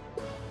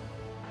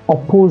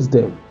 opposed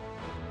them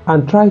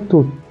and tried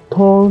to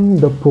turn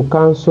the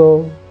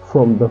proconsul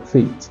from the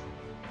faith.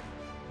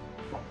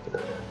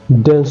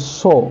 Then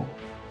Saul,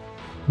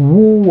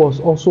 who was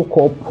also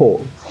called Paul,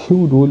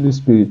 filled with the Holy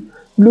Spirit,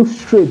 looked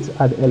straight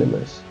at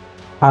Elymas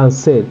and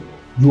said,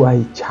 "You are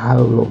a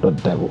child of the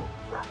devil,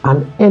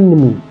 an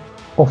enemy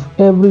of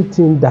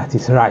everything that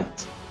is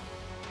right.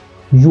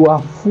 You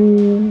are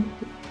full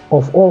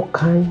of all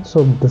kinds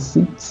of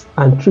deceits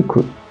and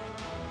trickery.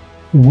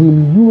 Will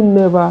you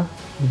never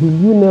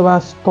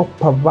stop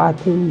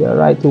perverting the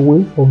right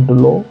way of the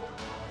law?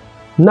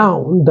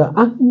 Now the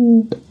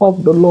hand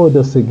of the Lord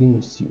is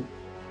against you.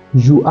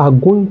 You are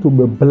going to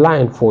be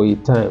blind for a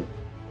time,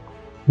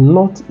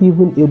 not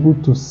even able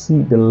to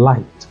see the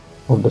light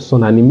of the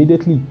sun." And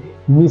immediately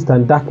mist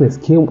and darkness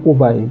came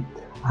over him,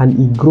 and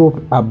he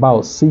groped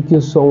about,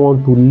 seeking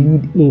someone to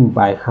lead him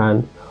by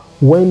hand.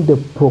 When the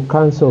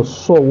proconsul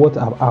saw what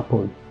had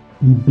happened,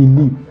 he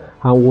believed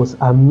and was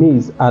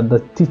amazed at the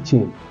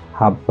teaching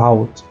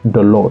about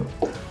the Lord.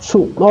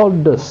 So all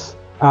this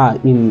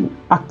in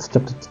Acts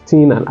chapter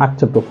 13 and Acts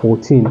chapter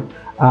 14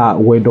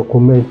 were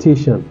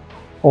documentation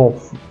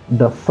of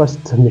the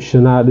first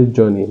missionary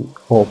journey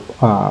of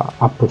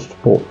Apostle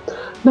Paul.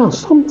 Now,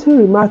 something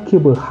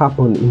remarkable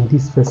happened in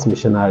this first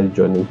missionary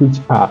journey, which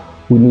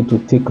we need to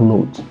take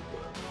note.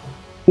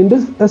 In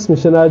this first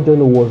missionary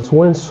journey was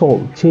when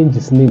Saul changed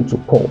his name to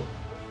Paul.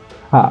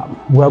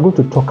 We are going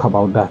to talk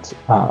about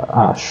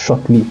that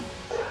shortly.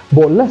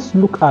 But let's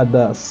look at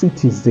the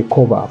cities they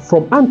cover.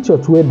 From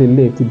Antioch, where they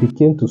lived, they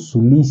came to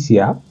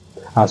Cilicia,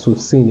 as we've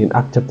seen in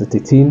Acts chapter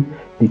 13.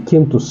 They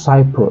came to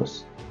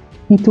Cyprus.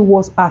 It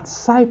was at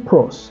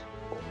Cyprus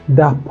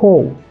that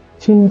Paul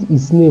changed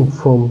his name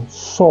from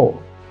Saul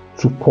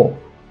to Paul.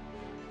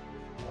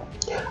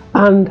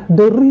 And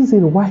the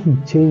reason why he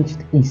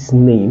changed his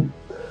name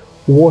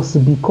was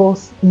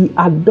because he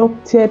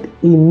adopted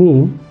a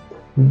name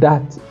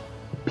that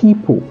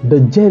people,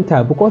 the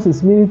Gentile, because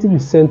his ministry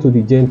is sent to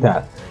the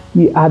Gentile,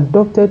 he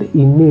adopted a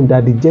name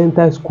that the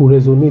Gentiles could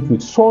resonate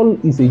with. Saul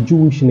is a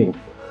Jewish name,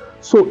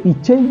 so he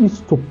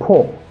changed it to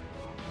Paul,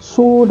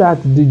 so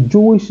that the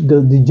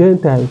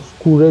Gentiles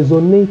could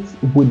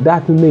resonate with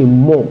that name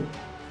more.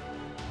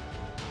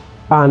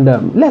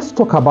 And let's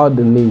talk about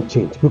the name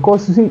change,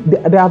 because you see,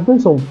 there have been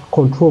some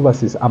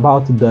controversies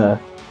about the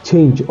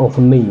change of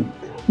name.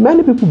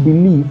 Many people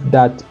believe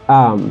that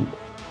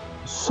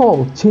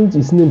Saul changed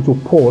his name to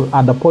Paul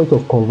at the point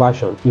of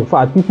conversion. In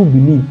fact, people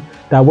believe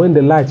that when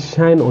the light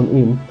shined on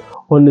him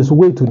on his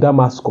way to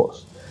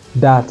Damascus,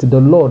 that the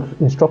Lord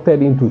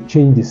instructed him to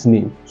change his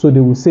name. So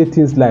they will say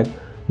things like,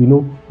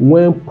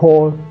 when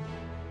Paul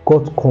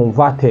got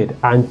converted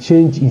and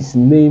changed his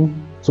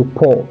name to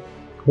Paul,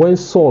 when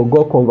Saul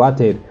got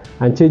converted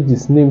and changed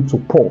his name to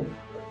Paul.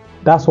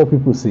 That's what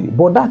people say.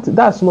 But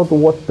that's not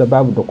what the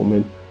Bible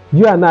documents.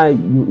 You and I,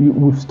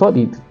 we've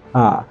studied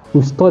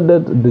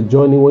the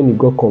journey when he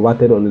got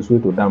converted on his way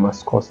to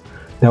Damascus.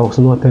 There was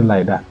nothing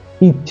like that.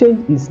 He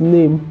changed his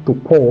name to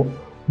Paul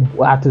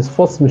at his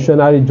first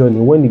missionary journey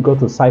when he got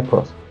to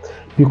Cyprus,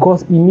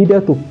 because he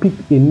needed to pick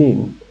a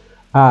name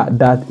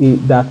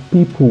that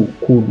people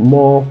could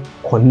more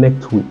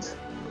connect with.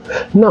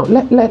 Now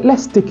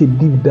let's take a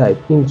deep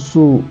dive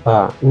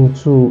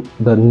into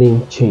the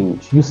name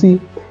change. You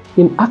see,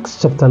 in Acts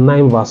chapter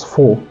 9 verse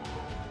 4,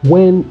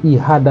 when he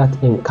had that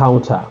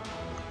encounter,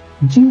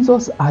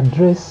 Jesus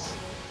addressed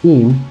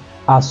him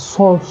as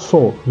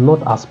Saul,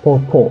 not as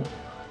Paul.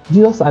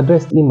 Jesus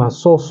addressed him as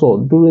Saul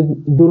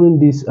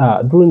during his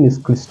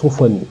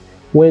Christophany,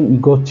 when he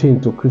got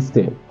changed to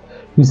Christian.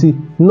 You see,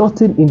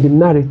 nothing in the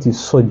narrative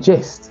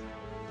suggests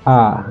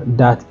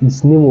that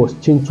his name was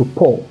changed to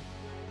Paul.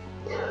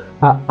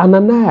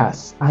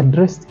 Ananias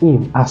addressed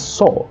him as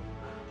Saul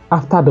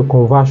after the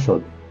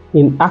conversion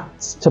in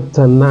Acts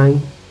chapter 9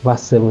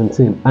 verse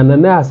 17.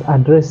 Ananias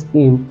addressed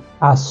him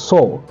as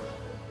Saul.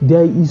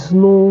 There is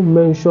no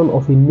mention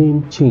of a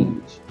name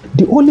change.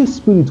 The Holy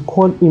Spirit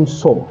called him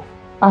Saul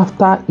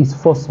after his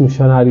first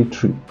missionary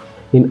trip.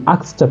 In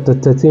Acts chapter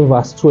 13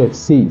 verse 12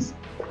 says,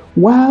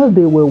 while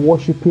they were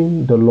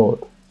worshiping the Lord,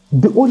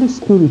 the Holy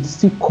Spirit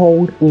still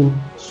called him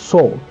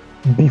Saul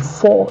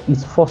before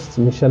his first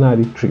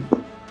missionary trip.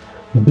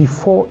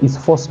 Before his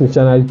first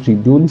missionary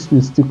trip, the Holy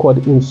Spirit still called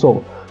him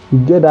Saul. You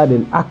get that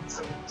in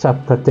Acts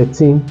chapter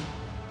 13,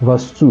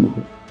 verse 2.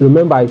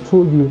 Remember, I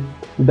told you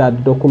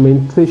that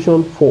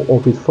documentation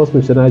of his first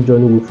missionary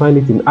journey, we find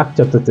it in Acts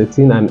chapter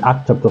 13 and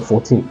Acts chapter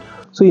 14.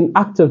 So in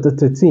Acts chapter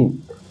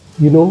 13,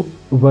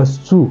 verse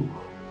 2,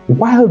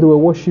 while they were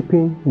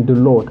worshiping the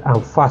Lord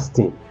and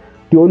fasting,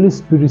 the Holy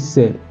Spirit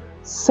said,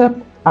 "Set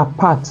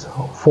apart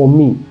for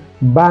me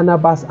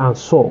Barnabas and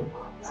Saul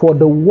for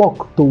the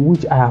work to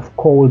which I have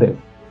called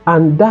them."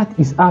 And that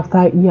is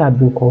after he had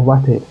been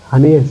converted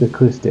and he is a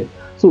Christian.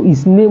 So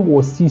his name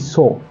was still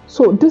Saul.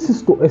 So this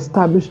is to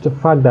establish the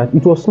fact that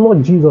it was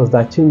not Jesus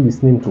that changed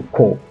his name to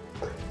Paul,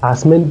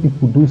 as many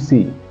people do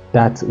say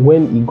that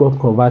when he got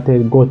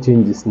converted, God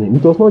changed his name.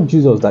 It was not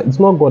Jesus it's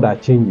not God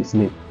that changed his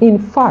name. In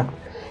fact,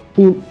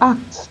 in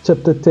Acts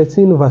chapter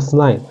 13 verse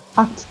 9,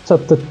 Acts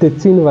chapter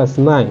 13 verse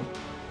 9,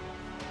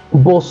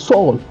 but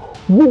Saul,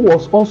 who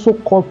was also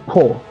called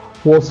Paul,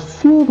 was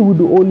filled with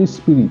the Holy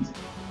Spirit.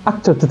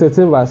 Acts chapter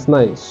 13 verse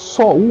 9,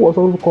 Saul, who was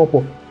also called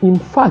Paul, in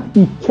fact,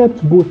 he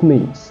kept both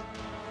names.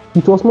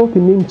 It was not a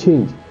name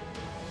change.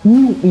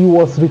 He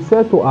was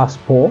referred to as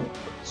Paul.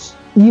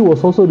 He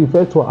was also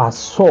referred to as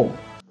Saul.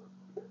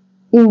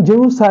 In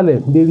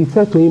Jerusalem, they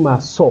refer to him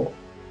as Saul.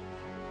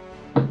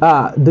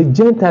 The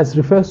Gentiles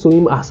refer to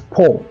him as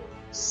Paul.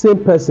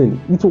 Same person.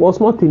 It was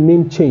not a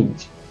name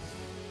change.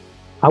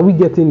 Are we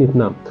getting it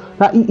now?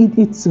 Now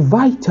it's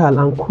vital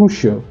and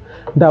crucial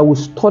that we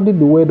study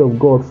the Word of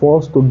God for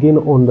us to gain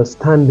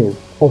understanding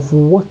of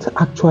what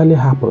actually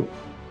happened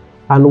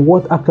and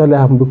what actually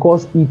happened,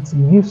 because it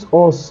gives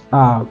us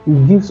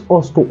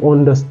to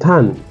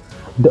understand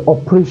the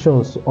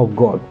operations of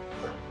God.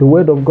 The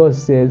Word of God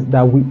says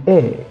that you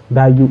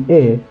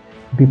err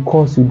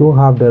because you don't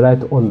have the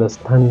right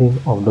understanding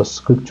of the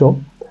Scripture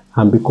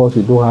and because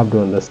you don't have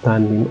the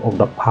understanding of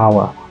the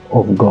power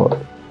of God.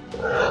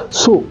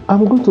 So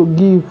I'm going to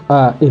give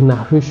a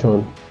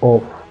narration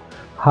of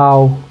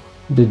how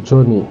the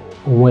journey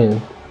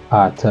went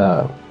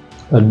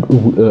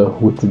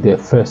with their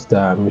first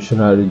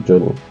missionary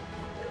journey.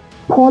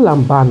 Paul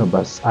and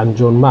Barnabas and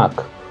John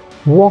Mark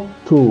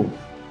walked to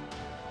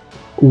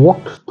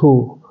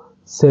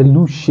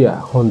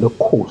Seleucia on the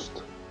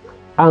coast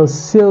and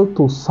sailed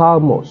to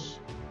Salmos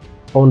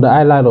on the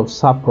island of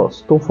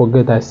Cyprus. Don't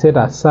forget, I said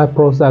that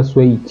Cyprus, that's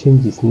where he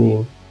changed his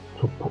name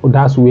to,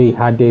 that's where he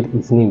added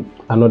his name,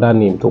 another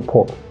name, to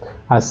Paul.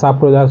 At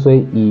Cyprus, that's where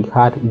he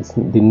had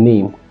the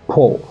name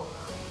Paul.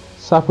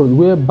 Cyprus,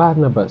 where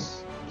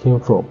Barnabas came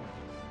from.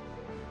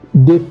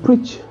 They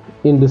preached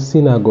in the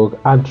synagogue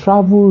and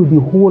traveled the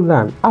whole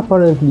land,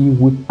 apparently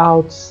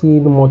without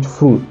seeing much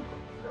fruit,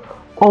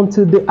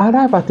 until they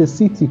arrived at a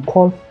city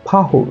called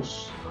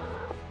Pahos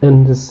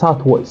in the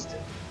southwest.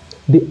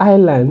 The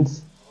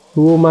island's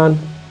Roman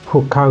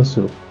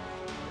proconsul.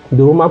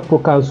 The Roman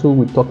proconsul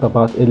we talked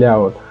about earlier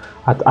on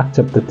at Acts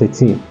chapter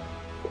 13.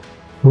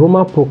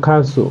 Roman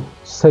proconsul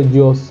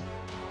Sergius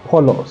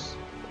Paulus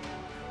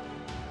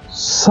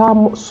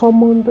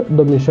summoned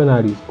the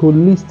missionaries to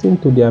listen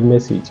to their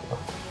message.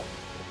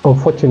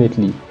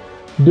 Unfortunately,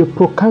 the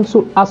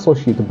proconsul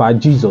associate by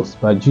Jesus,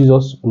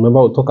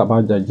 remember we talk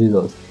about that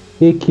Jesus,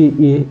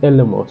 aka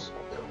Elymas,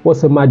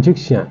 was a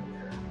magician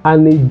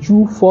and a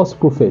Jew false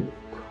prophet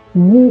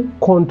who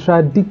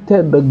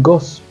contradicted the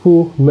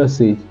gospel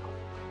message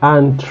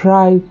and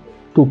tried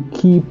to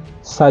keep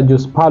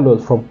Sergius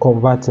Paulus from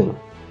converting.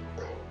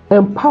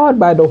 Empowered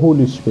by the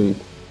Holy Spirit,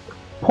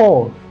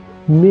 Paul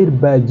made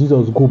by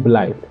Jesus go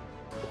blind,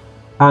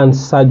 and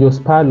Sergius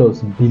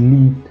Paulus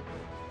believed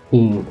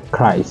in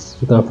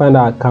Christ. You can find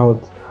that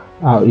account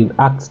in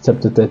Acts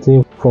chapter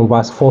 13 from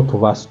verse 4 to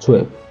verse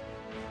 12.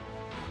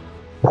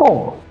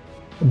 Paul,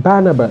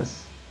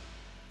 Barnabas,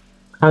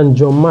 and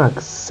John Mark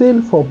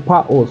sailed from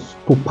Paphos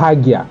to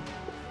Perga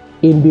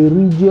in the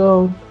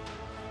region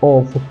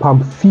of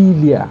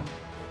Pamphylia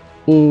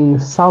in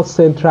South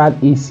Central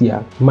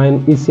Asia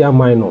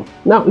Minor.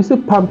 Now, you see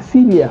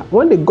Pamphylia.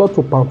 When they got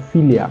to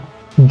Pamphylia,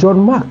 John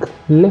Mark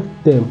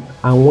left them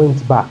and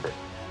went back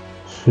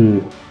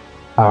to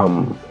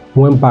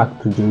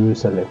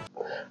Jerusalem.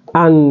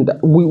 And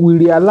we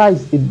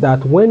realized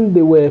that when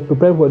they were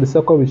preparing for the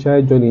second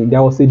missionary journey,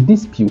 there was a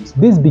dispute.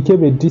 This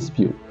became a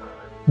dispute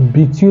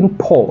between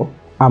Paul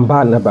and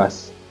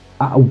Barnabas.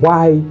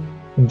 Why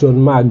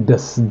John Mark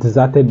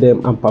deserted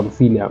them and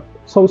Pamphylia.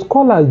 Some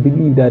scholars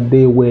believe that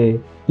they were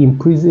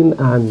imprisoned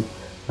and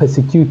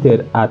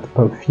persecuted at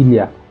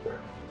Pamphylia,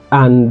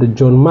 and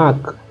John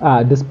Mark,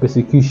 this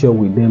persecution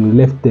with them,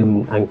 left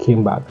them and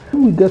came back.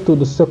 When we get to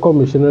the second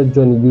missionary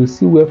journey, you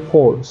see where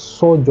Paul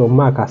saw John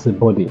Mark as a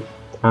body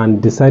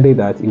and decided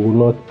that he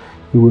will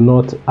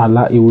not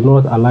allow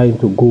him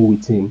to go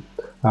with him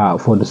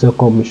for the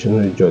second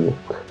missionary journey.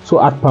 So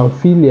at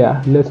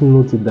Pamphylia, let's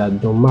note that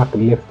John Mark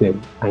left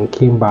them and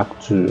came back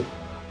to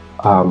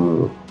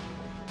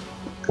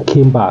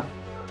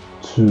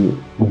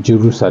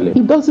Jerusalem.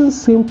 It doesn't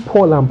seem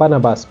Paul and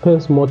Barnabas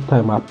spent much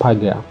time at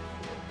Perga,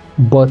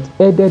 but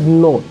headed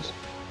north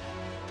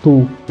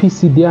to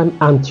Pisidian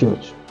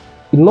Antioch.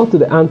 Not to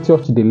the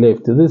Antioch they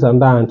left. This is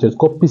another Antioch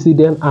called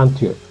Pisidian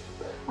Antioch.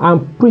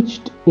 and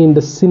preached in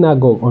the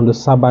synagogue on the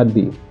Sabbath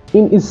day.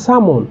 In his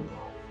sermon,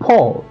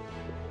 Paul,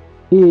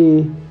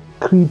 a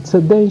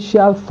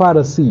credentialed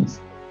Pharisee,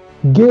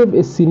 gave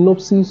a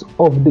synopsis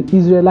of the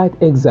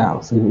Israelite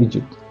exiles in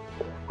Egypt,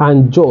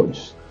 and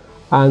George,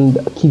 and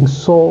King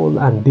Saul,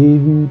 and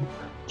David,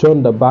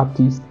 John the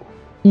Baptist.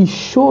 He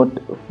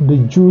showed the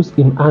Jews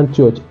in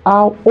Antioch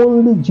how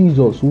only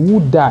Jesus, who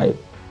died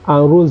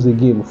and rose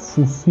again,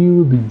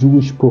 fulfilled the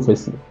Jewish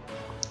prophecy.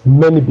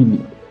 Many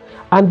believed,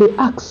 and they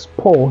asked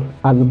Paul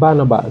and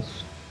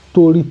Barnabas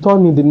to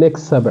return in the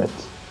next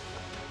Sabbath.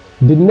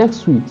 The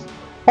next week,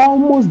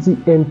 almost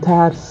the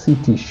entire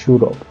city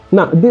showed up.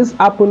 Now, this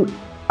happened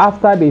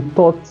after they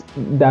thought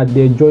that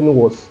their journey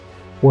was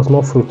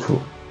not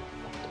fruitful.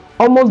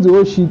 Almost the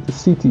whole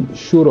city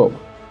showed up,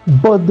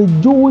 but the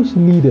Jewish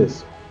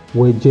leaders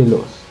were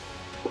jealous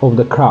of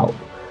the crowd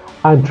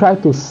and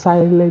tried to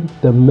silence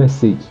the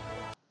message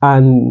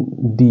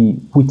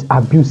with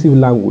abusive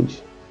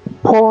language.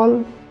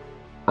 Paul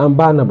and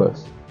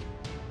Barnabas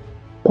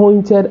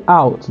pointed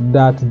out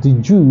that the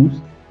Jews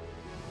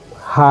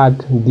had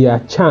their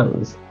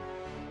chance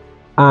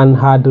and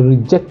had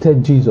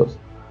rejected Jesus,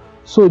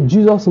 so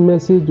Jesus'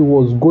 message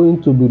was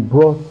going to be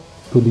brought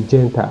to the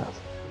Gentiles.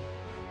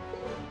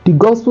 The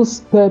gospel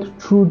spread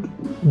through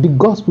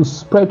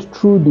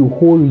the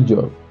whole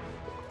region,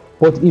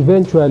 but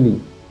eventually,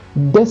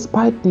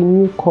 despite the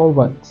new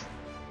converts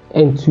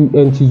and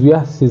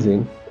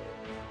enthusiasm,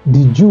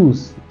 the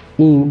Jews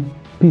in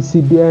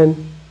Pisidian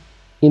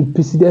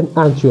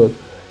Antioch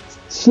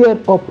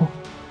stirred up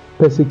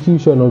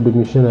persecution of the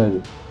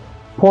missionary.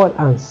 Paul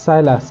and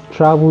Silas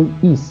traveled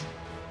east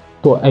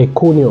to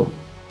Iconium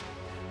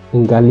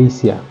in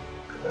Galatia.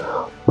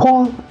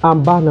 Paul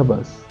and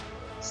Barnabas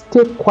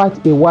stayed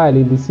quite a while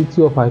in the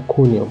city of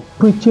Iconium,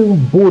 preaching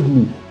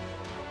boldly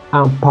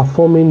and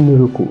performing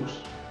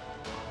miracles.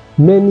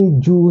 Many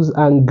Jews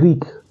and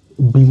Greeks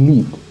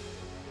believed,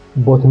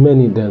 but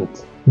many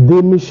didn't.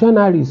 The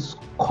missionaries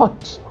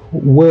caught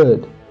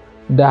word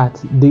that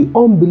the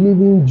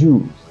unbelieving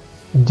Jews,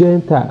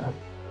 Gentiles,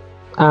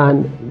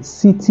 and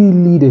city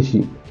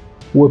leadership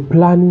were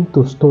planning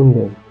to stone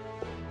them,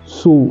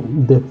 so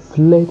they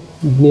fled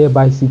the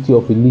nearby city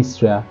of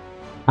Lystra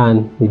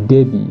and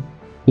Derbe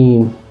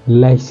in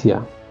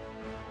Lycia.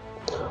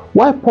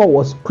 While Paul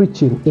was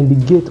preaching in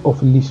the gate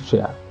of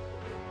Lystra,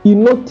 he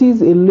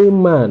noticed a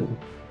lame man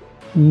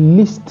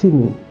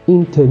listening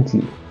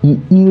intently. He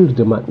healed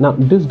the man. Now,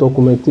 this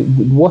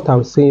documented what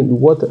I'm saying,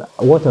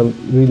 what I'm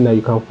reading now,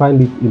 you can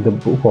find it in the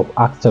book of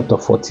Acts chapter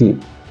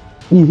 14.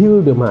 He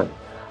healed the man,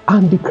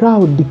 and the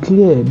crowd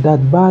declared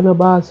that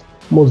Barnabas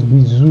must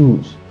be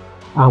Zeus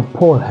and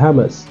Paul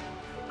Hermes.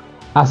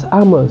 As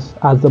Hermes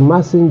as the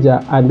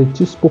messenger and the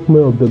chief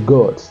spokesman of the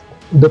gods,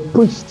 the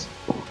priest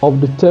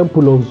of the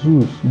temple of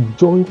Zeus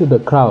joined the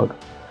crowd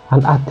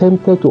and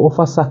attempted to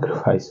offer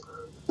sacrifice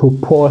to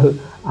Paul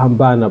and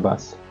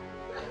Barnabas.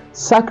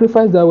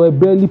 Sacrifices that were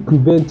barely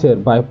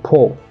prevented by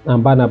Paul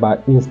and Barnabas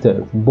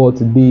instance, but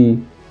they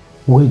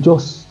were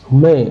just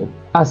men.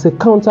 As a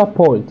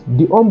counterpoint,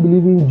 the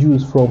unbelieving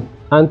Jews from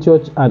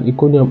Antioch and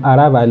Iconium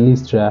arrived at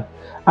Lystra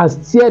and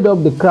stirred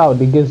up the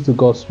crowd against the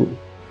gospel.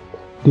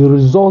 The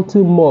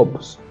resulting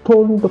mob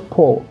stoned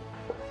Paul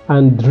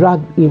and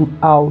dragged him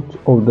out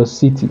of the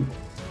city.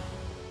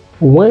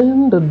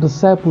 When the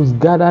disciples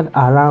gathered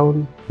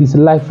around his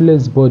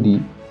lifeless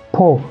body,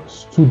 Paul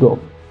stood up,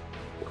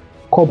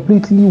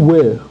 completely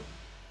well,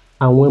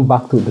 and went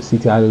back to the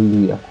city.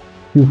 Hallelujah.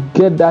 You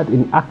get that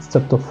in Acts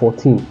chapter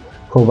 14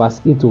 from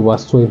verse 8 to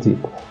verse 20.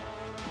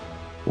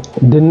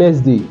 The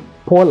next day,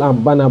 Paul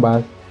and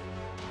Barnabas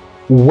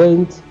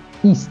went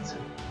east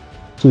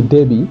to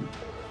Derbe,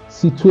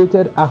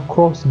 situated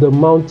across the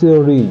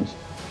mountain range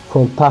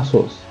from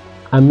Tarsus,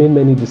 and made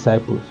many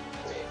disciples.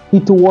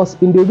 It was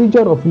in the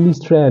region of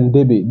Lystra and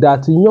Derbe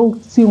that young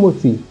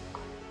Timothy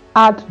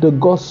heard the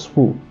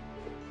gospel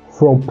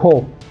from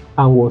Paul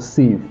and was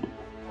saved.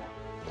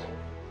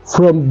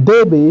 From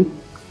Derbe,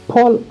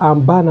 Paul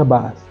and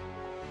Barnabas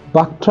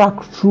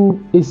backtracked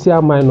through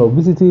Asia Minor,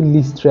 visiting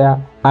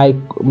Lystra,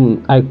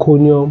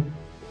 Iconium,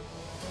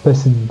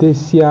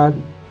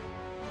 Pisidian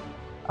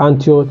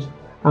Antioch,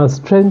 and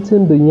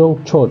strengthened the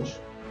young church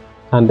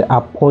and the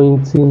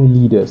appointing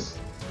leaders.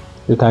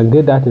 You can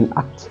get that in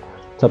Acts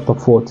chapter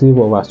 14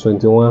 verse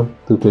 21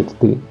 to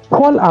 23.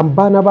 Paul and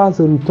Barnabas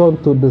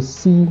returned to the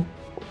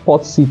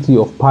seaport city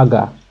of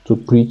Perga to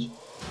preach,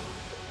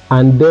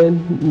 and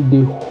then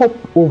they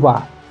hopped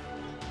over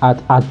at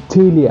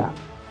Attalia,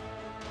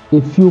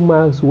 a few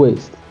miles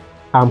west,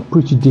 and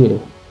preached there.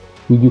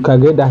 You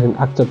can get that in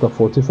Acts chapter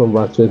 14 from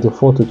verse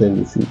 24 to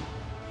 26.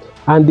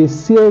 And they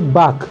sailed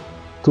back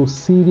to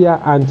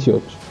Syria,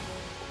 Antioch.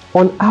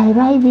 On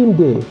arriving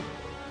there,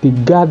 they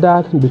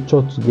gathered the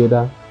church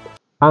together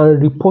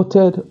and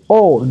reported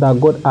all that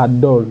God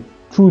had done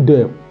through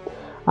them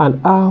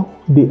and how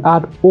they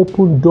had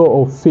opened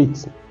door of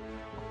faith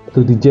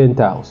to the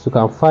Gentiles. You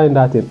can find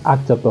that in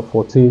Acts chapter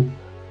 14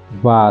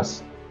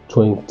 verse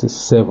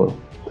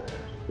 27.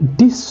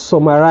 This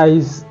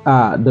summarizes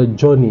the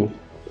journey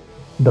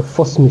the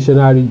first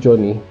missionary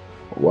journey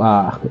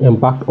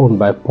embarked on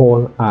by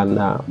Paul and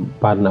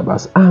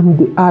Barnabas, and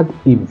they had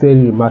a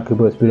very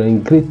remarkable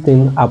experience. Great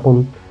thing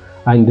happened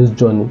in this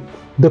journey.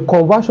 The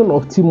conversion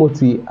of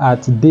Timothy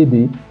at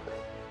Derbe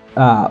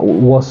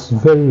was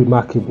very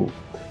remarkable,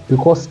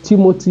 because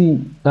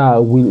Timothy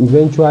will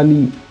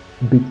eventually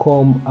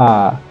become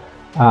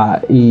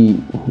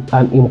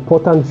an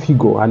important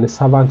figure and a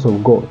servant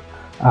of God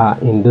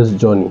in this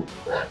journey.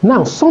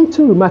 Now,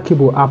 something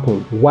remarkable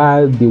happened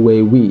while they were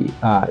away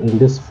in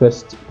this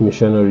first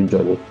missionary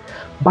journey.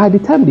 By the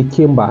time they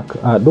came back,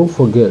 don't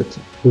forget,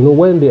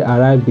 when they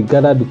arrived, they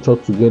gathered the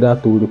church together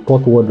to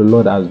report what the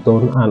Lord has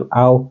done and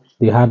how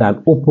they had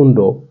an open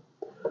door.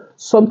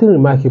 Something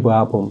remarkable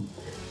happened.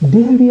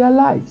 They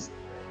realized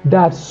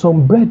that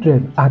some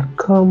brethren had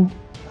come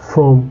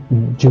from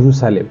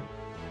Jerusalem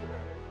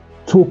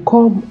to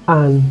come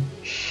and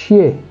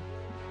share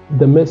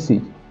the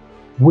message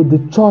with the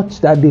church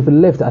that they've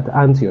left at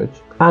Antioch,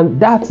 and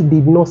that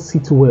did not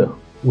sit well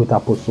with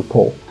Apostle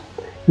Paul.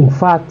 In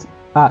fact,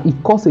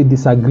 it caused a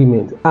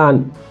disagreement,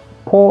 and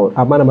Paul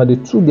and Barnabas,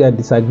 they took their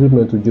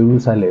disagreement to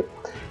Jerusalem.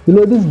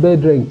 These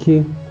brethren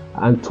came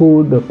and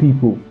told the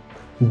people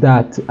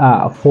that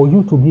for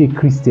you to be a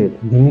Christian,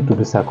 you need to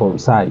be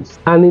circumcised.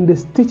 And in the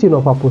teaching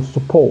of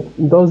Apostle Paul,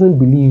 he doesn't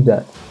believe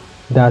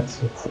that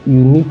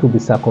you need to be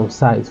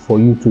circumcised for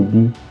you to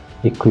be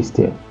a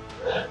Christian.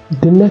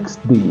 The next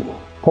day,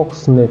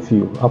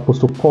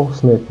 Apostle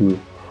Paul's nephew,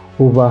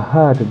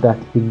 overheard that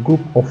a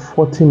group of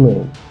 40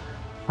 men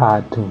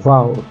had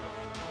vowed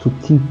to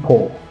kill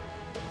Paul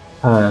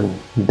and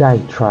die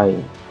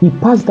trying. He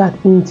passed that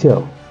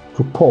intel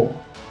to Paul,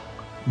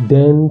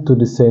 then to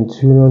the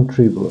centurion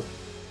tribune.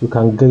 You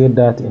can get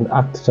that in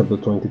Acts chapter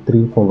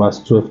 23 from verse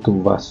 12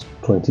 to verse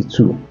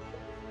 22.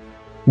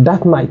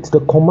 That night, the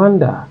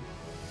commander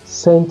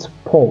sent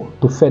Paul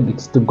to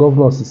Felix, the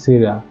governor of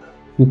Caesarea,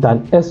 with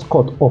an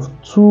escort of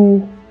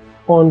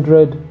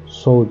 200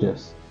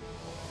 soldiers,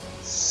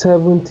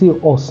 70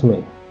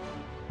 horsemen,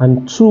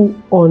 and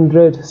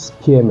 200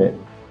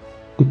 spearmen.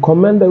 The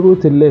commander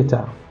wrote a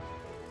letter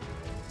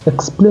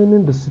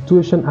explaining the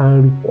situation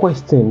and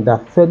requesting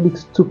that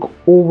Felix took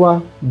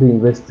over the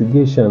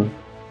investigation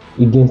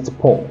against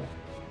Paul.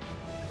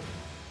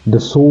 The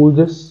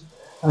soldiers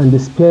and the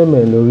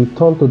spearmen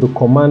returned to the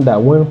commander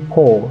when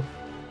Paul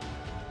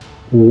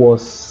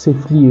was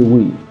safely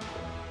away,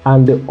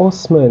 and the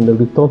horsemen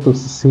returned to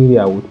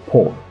Caesarea with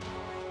Paul.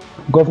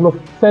 Governor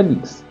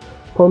Felix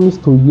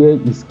promised to hear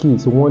his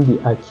case when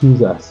the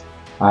accusers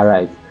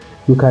arrived.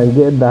 You can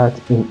get that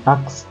in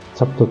Acts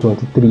chapter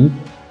 23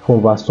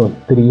 from verse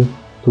 23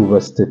 to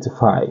verse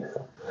 35.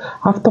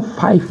 After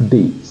 5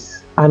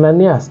 days,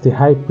 Ananias the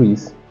high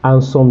priest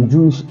and some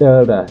Jewish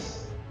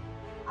elders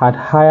had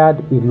hired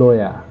a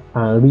lawyer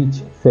and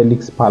reached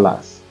Felix's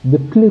palace. They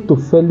played to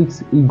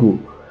Felix's ego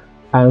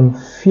and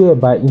fear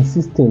by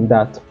insisting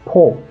that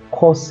Paul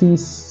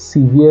causes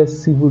severe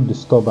civil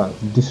disturbance,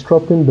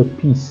 disrupting the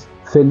peace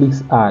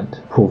Felix had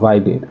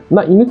provided.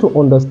 Now, you need to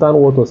understand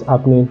what was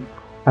happening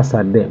as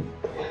at then.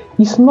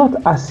 It's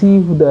not as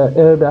if the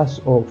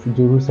elders of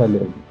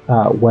Jerusalem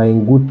were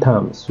in good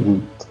terms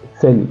with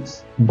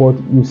Felix, but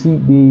you see,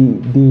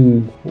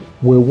 they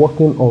were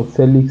working on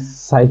Felix's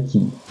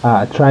psyche,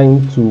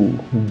 trying to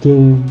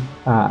gain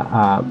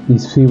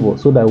his favor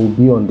so that he would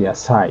be on their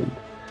side.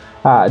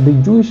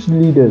 The Jewish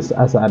leaders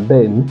as at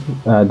then,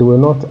 they were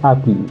not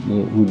happy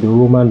with the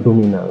Roman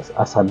dominance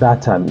as at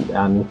that time,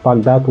 and in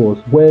fact that was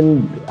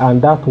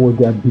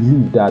their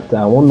belief that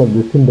one of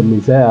the things the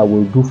Messiah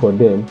will do for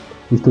them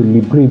is to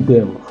liberate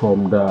them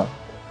from the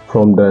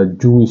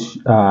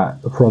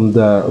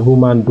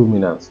Roman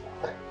dominance.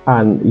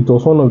 And it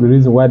was one of the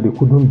reasons why they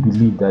couldn't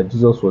believe that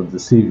Jesus was the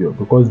Savior,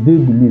 because they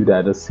believed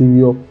that the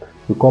Savior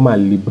will come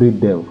and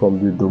liberate them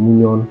from the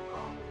dominion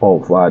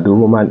of the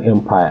Roman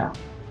Empire.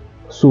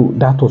 So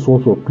that was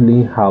also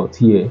playing out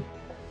here,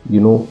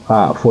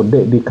 for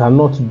they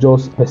cannot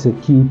just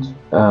persecute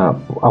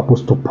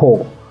Apostle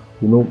Paul.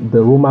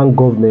 The Roman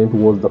government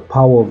was the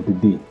power of the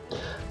day.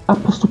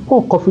 Apostle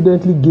Paul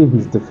confidently gave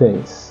his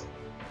defense,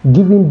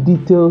 giving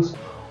details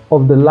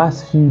of the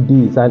last few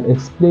days and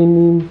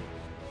explaining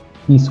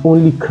his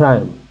only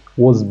crime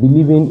was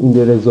believing in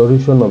the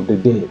resurrection of the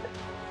dead.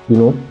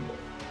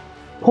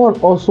 Paul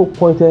also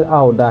pointed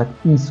out that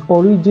his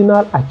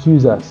original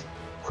accusers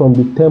from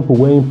the temple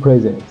were in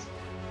presence,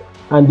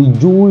 and the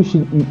Jewish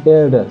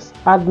elders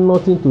had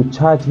nothing to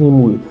charge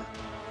him with.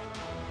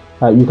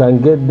 You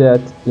can get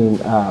that in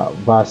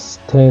verse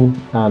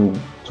 10 and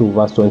to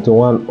verse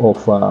 21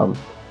 of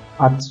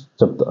Acts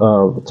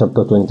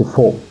chapter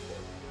 24.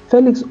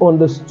 Felix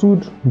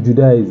understood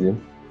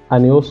Judaism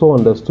and he also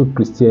understood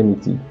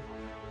Christianity.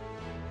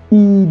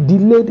 He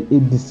delayed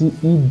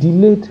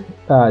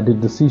the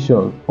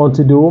decision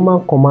until the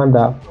Roman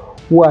commander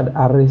who had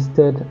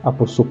arrested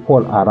Apostle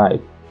Paul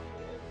arrived.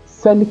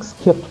 Felix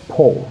kept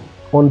Paul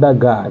under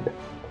guard,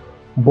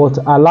 but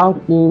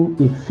allowed him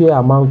a fair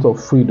amount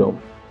of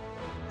freedom.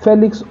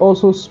 Felix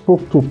also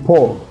spoke to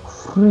Paul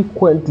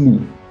frequently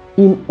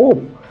in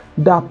hope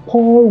that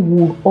Paul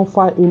would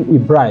offer him a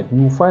bribe.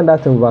 You will find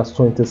that in verse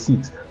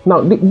 26.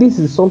 Now, this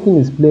is something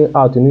is playing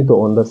out. You need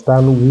to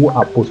understand who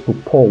Apostle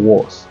Paul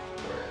was.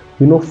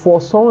 You know, for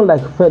someone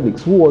like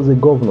Felix, who was a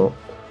governor,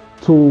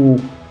 to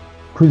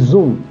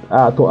assume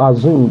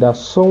that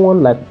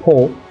someone like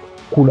Paul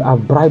could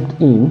have bribed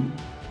him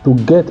to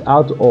get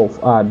out of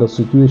the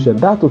situation,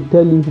 that to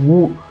tell you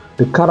who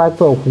the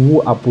character of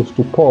who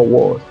Apostle Paul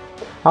was.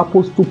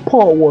 Apostle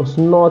Paul was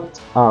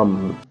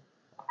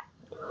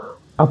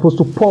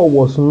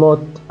not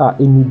a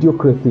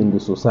mediocrity in the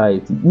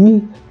society.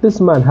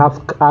 This man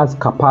has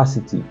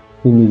capacity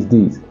in his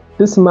days.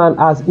 This man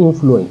has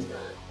influence.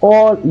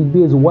 All he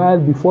did while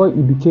before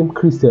he became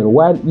Christian,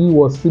 while he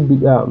was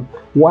pursuing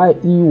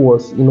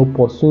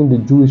the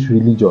Jewish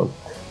religion,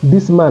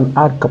 this man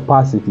had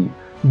capacity.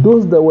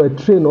 Those that were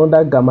trained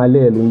under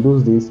Gamaliel in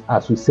those days,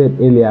 as we said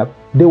earlier,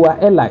 they were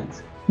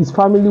elites. His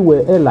family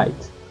were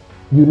elites,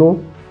 you know,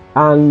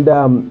 and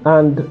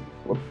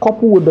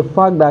coupled with the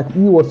fact that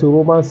he was a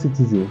Roman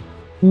citizen,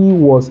 he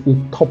was a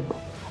top.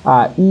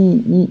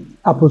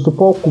 Apostle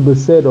Paul could be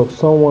said of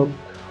someone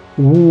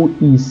who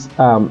is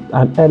an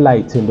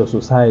elite in the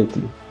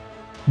society.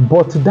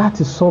 But that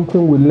is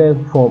something we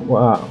learn from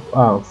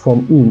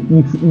him.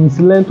 If he's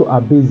learned to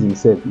abase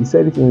himself, he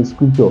said it in the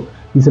scripture.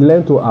 He's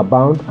learned to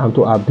abound and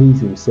to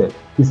abase himself.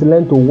 He's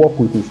learned to work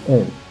with his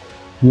hand,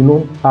 you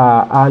know,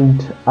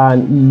 and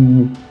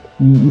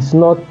he is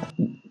not.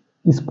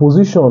 His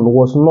position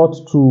was not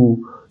to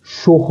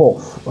show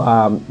off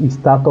his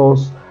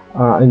status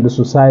in the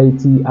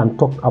society and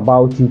talk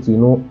about it, you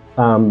know,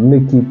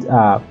 make it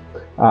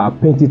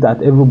paint it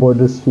at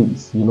everybody's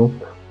face, you know.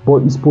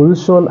 But his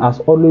position has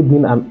always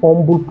been an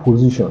humble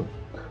position.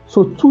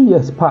 So 2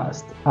 years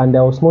passed and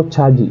there was no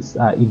charges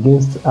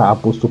against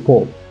Apostle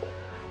Paul,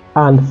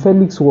 and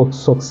Felix was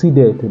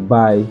succeeded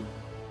by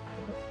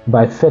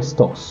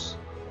Festus.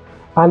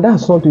 And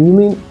that's something. You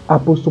mean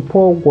Apostle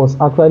Paul was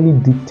actually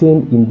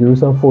detained in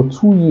Jerusalem for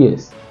 2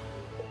 years,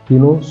 you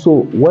know.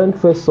 So when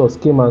Festus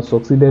came and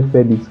succeeded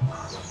Felix,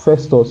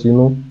 Festus, you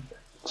know,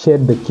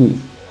 chaired the case.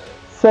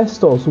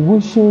 Festus,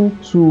 wishing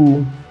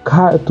to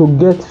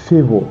get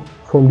favor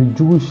from the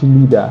Jewish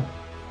leader,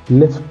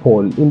 left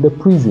Paul in the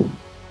prison.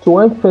 So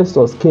when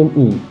Festus came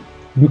in,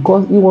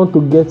 because he wanted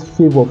to get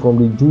favor from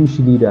the Jewish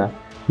leader,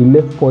 he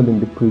left Paul in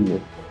the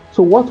prison.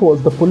 So what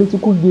was the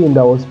political game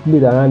that was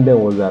played around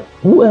them was that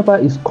whoever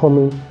is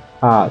coming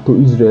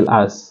to Israel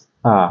as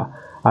a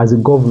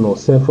governor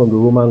sent from the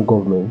Roman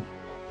government,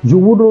 you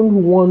wouldn't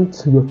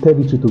want your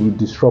territory to be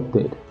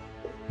disrupted.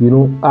 You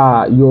know,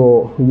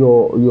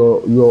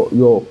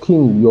 your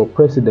king, your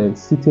president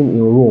sitting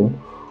in Rome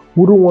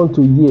wouldn't want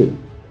to hear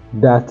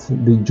that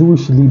the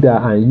Jewish leader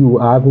and you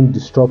are having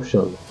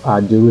disruption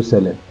at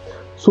Jerusalem.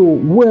 So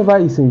whoever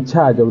is in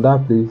charge of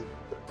that place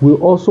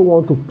will also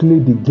want to play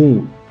the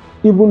game,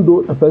 even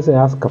though a person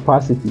has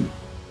capacity,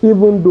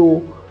 even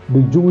though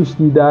the Jewish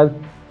leader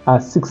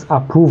seeks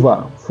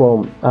approval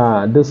from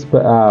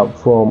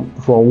from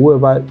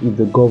whoever is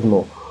the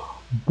governor.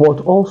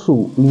 But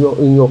also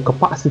in your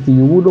capacity,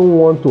 you wouldn't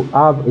want to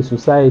have a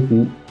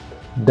society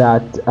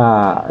that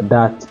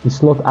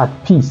is not at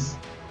peace.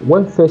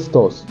 When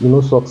Festus, you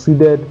know,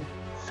 succeeded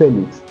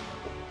Felix,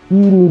 he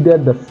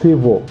needed the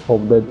favor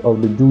of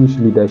the Jewish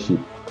leadership,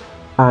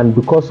 and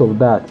because of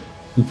that,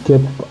 he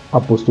kept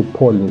Apostle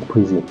Paul in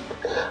prison.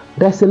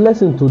 There's a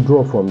lesson to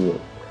draw from here.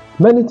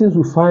 Many things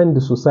we find in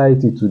the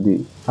society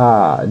today,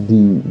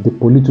 the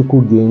political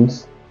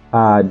games,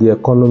 the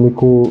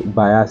economical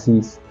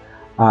biases,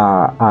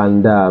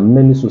 and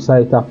many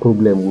societal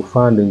problems we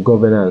find in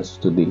governance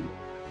today.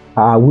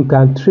 We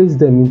can trace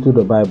them into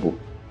the Bible.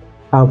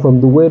 And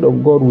from the word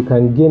of God, we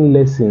can gain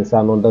lessons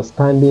and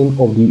understanding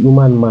of the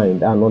human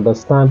mind and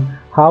understand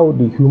how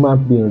the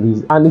human being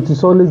reasons. And it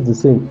is always the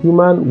same.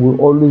 Human will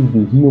always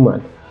be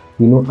human,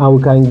 you know, and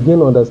we can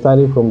gain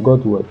understanding from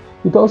God's word.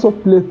 It also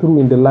plays through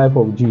in the life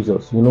of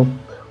Jesus, you know.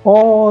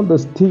 All the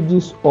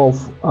stages of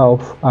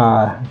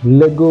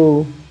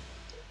legal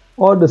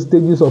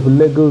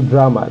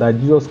drama that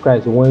Jesus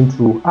Christ went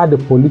through had a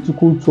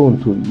political tone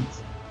to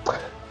it.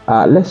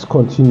 Let's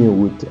continue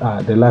with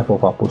the life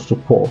of Apostle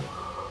Paul.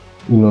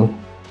 You know,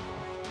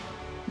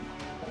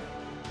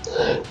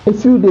 a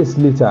few days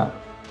later,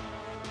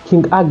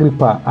 King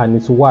Agrippa and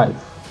his wife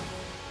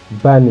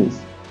Bernice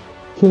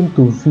came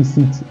to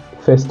visit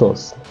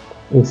Festus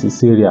in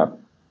Caesarea.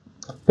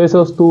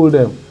 Festus told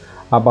them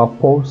about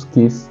Paul's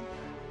case,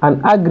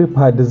 and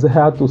Agrippa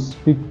desired to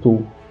speak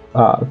to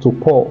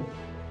Paul.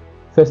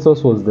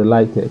 Festus was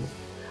delighted.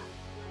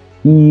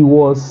 He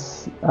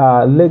was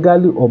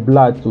legally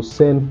obliged to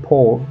send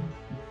Paul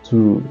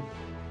to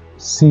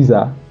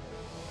Caesar,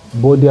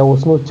 but there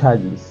was no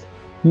charges.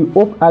 He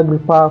hoped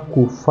Agrippa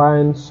could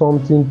find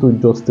something to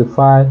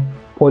justify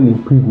Paul's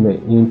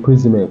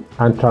imprisonment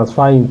and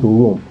transfer him to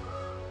Rome,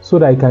 so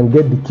that he can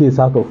get the case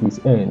out of his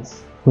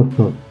hands.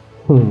 You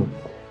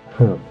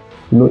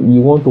know, he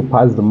want to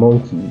pass the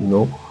monkey. You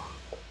know,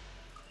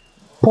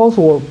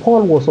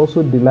 Paul was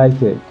also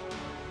delighted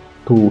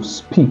to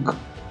speak,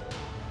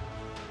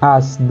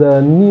 as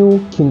the new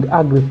King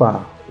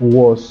Agrippa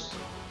was,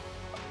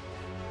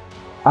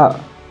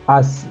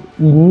 as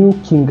he knew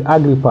King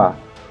Agrippa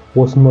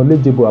was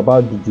knowledgeable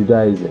about the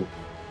Judaism.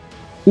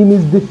 In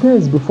his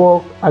defense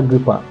before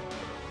Agrippa,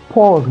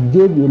 Paul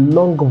gave a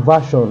long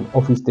version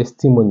of his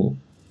testimony,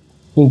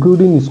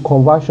 including his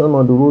conversion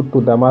on the road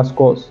to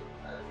Damascus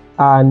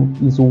and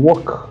his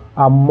work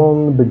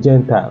among the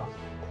Gentiles.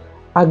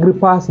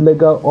 Agrippa's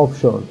legal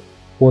option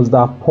was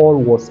that Paul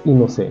was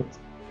innocent.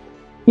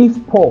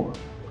 If Paul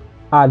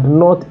had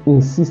not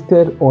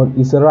insisted on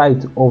his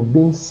right of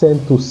being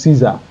sent to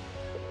Caesar,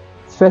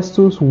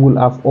 Festus would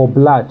have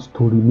obliged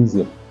to release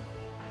him.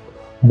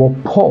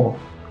 But Paul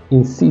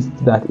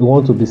insists that he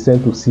wants to be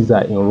sent to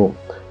Caesar in Rome.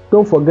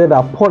 Don't forget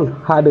that Paul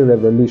had a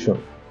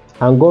revelation,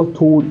 and God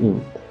told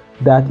him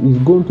that he's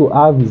going to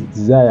have his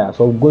desires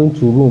of going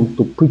to Rome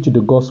to preach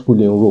the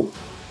gospel in Rome.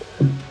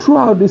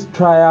 Throughout these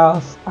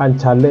trials and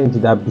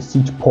challenges that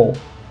besieged Paul,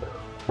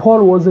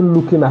 Paul wasn't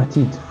looking at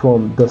it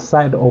from the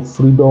side of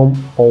freedom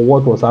or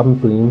what was happening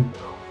to him.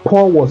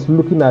 Paul was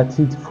looking at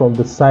it from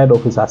the side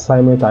of his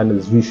assignment and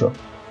his vision.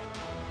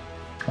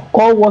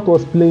 All what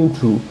was playing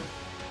through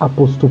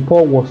Apostle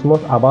Paul was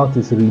not about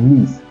his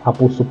release.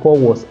 Apostle Paul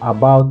was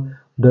about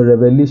the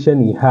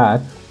revelation he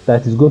had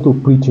that he's going to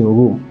preach in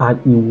Rome, and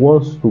he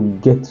wants to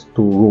get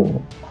to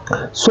Rome.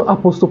 So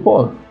Apostle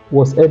Paul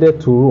was headed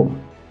to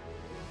Rome,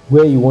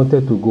 where he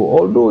wanted to go,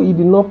 although he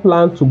did not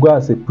plan to go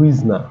as a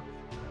prisoner.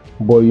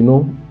 But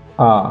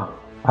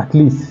at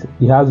least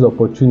he has the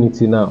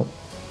opportunity now.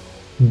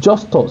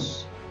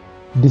 Justus,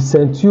 the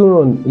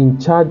centurion in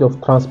charge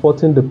of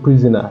transporting the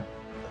prisoner,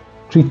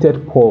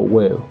 treated Paul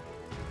well.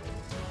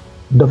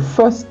 The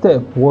first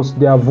step was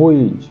their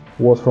voyage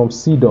was from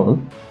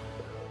Sidon.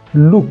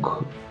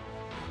 Luke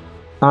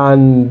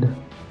and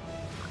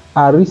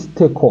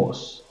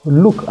Aristarchus, a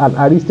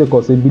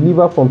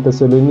believer from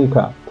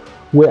Thessalonica,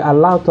 were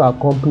allowed to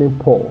accompany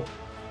Paul,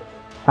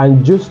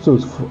 and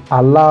Justus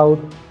allowed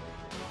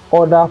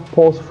other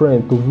Paul's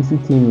friends to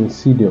visit him in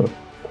Sidon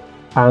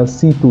and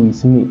see to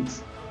his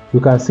needs. You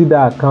can see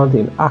that account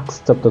in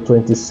Acts chapter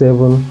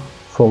 27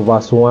 from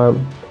verse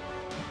 1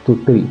 to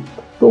 3.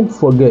 Don't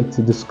forget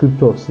the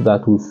scriptures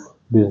that we've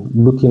been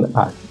looking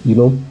at.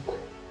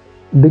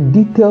 The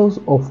details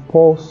of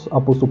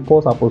Apostle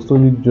Paul's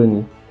apostolic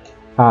journey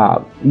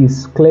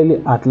is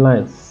clearly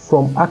outlined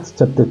from Acts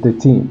chapter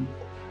 13.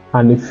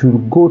 And if you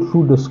go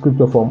through the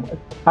scripture from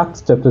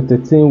Acts chapter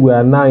 13, we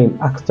are now in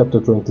Acts chapter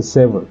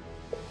 27.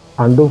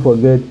 And don't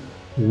forget,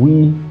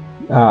 we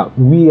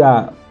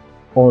are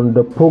on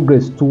the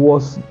progress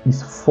towards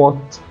his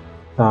fourth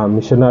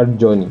missionary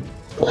journey.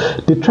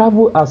 They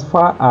traveled as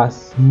far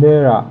as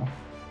Myra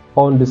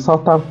on the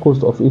southern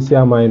coast of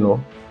Asia Minor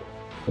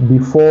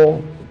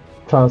before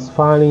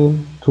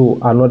transferring to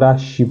another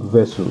ship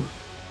vessel.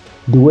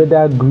 The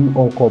weather grew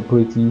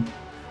uncooperative,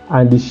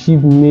 and the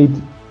ship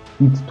made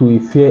it to a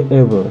fair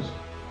havens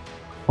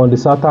on the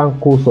southern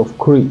coast of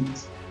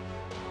Crete.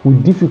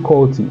 With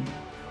difficulty,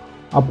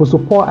 Apostle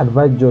Paul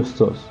advised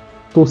Justus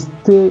to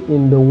stay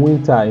in the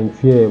winter in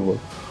fair haven,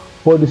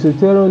 but the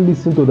centurion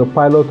listened to the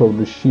pilot of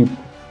the ship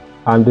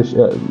and the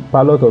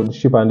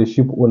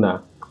ship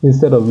owner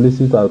instead of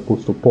listening to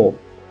Apostle Paul,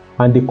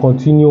 and they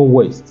continued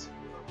west,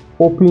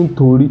 hoping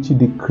to reach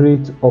the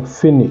Crete of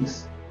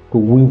Phoenix to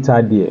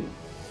winter there.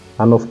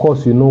 And of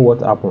course, you know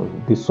what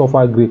happened. They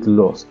suffered great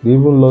loss. They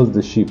even lost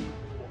the ship.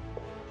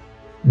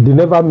 They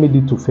never made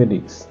it to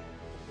Phoenix.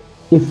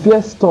 A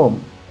fierce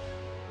storm,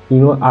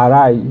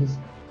 arose,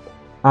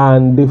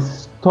 and the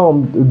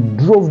storm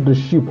drove the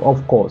ship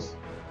off course,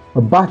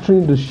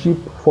 battering the ship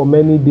for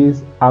many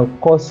days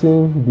and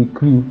causing the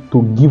crew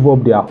to give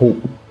up their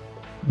hope.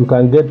 You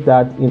can get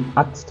that in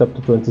Acts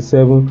chapter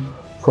 27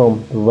 from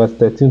verse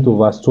 13 to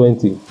verse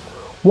 20.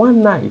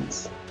 One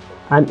night,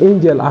 an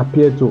angel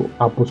appeared to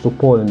Apostle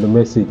Paul in the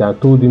message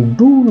and told him,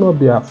 "Do not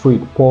be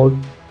afraid, Paul.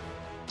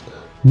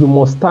 You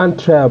must stand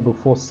trial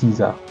before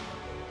Caesar.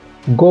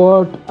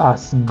 God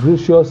has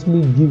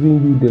graciously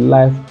given you the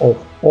life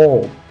of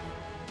all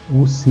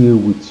who sail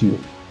with you."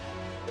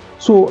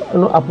 So,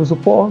 Apostle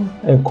Paul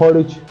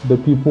encouraged the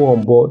people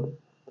on board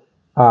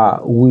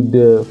with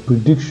the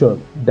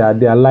prediction that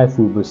their life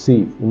will be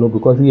saved,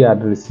 because he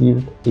had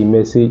received a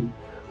message,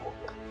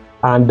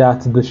 and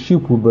that the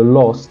ship will be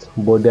lost,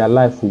 but their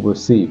life will be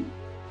saved.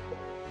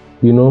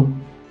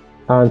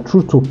 And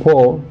true to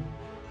Paul,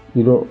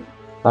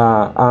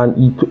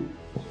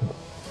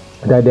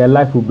 that their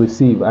life will be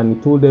saved, and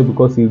he told them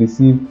because he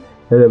received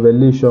a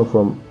revelation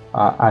from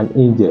an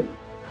angel.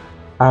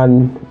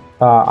 And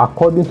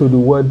according to the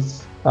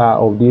words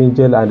of the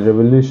angel and the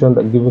revelation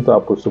that given to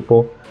Apostle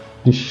Paul,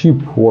 the ship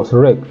was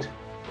wrecked,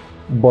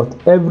 but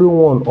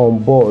everyone on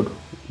board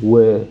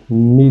were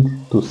made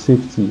to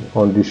safety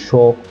on the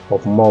shore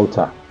of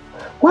Malta.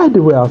 While they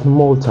were at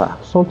Malta,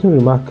 something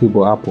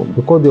remarkable happened,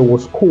 because there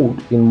was cold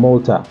in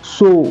Malta.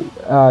 So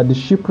the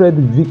shipwrecked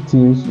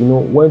victims,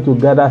 went to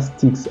gather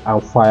sticks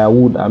and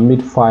firewood and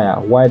made fire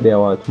while they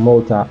were at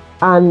Malta.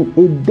 And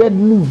a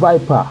deadly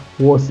viper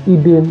was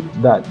eating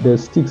the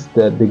sticks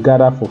that they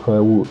gathered for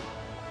firewood.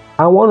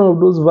 And one of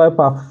those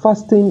vipers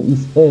fastened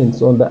his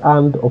hands on the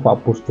hand of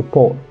Apostle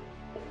Paul.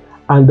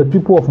 And the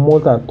people of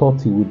Malta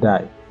thought he would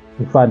die.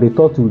 In fact, they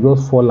thought he would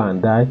just fall and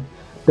die.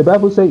 The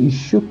Bible says he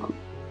shook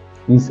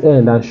his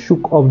hand and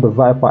shook off the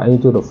viper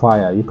into the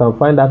fire. You can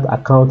find that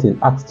account in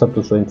Acts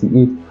chapter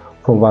 28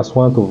 from verse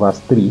 1 to verse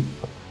 3.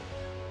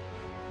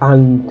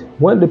 And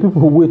when the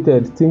people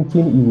waited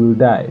thinking he will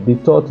die, they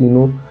thought,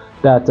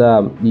 that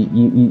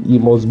he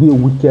must be a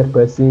wicked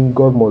person.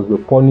 God must be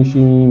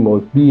punishing him,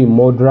 must be a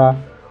murderer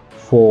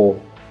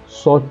for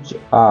such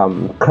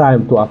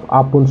crime to have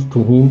happened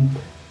to him.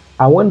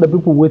 And when the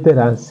people waited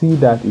and see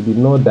that he did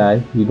not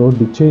die,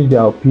 they changed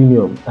their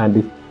opinion and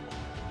they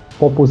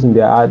purpose in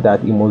their heart that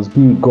he must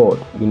be God,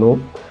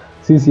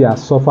 since he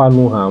has suffered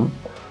no harm.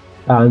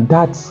 And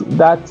that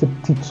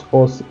teaches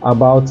us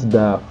about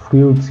the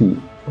frailty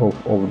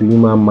of the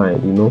human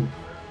mind.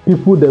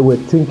 People that were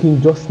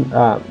thinking just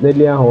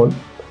earlier on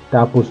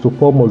that Apostle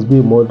Paul must be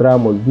a murderer,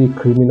 must be a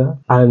criminal,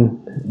 and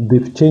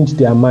they've changed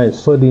their mind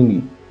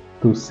suddenly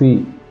to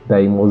say that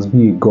he must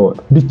be a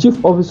god. The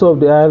chief officer of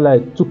the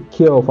island took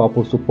care of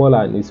Apostle Paul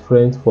and his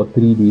friends for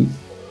 3 days.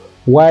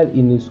 While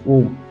in his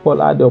home, Paul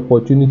had the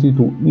opportunity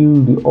to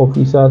heal the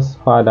officer's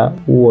father,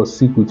 who was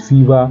sick with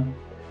fever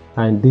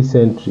and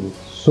dysentery.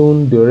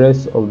 Soon the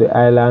rest of the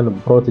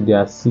island brought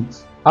their sick.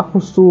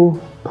 Apostle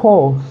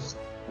Paul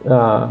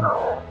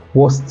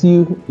was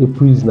still a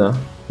prisoner,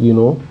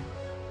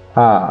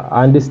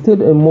 and they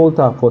stayed in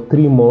Malta for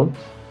 3 months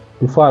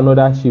before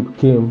another ship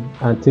came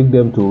and took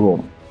them to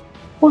Rome.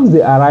 Once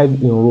they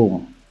arrived in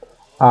Rome,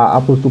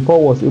 Apostle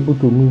Paul was able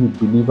to meet with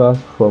believers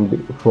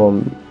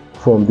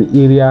from the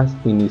areas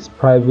in his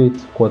private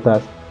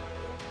quarters.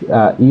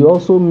 He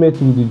also met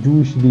with the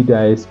Jewish leader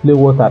and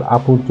explained what had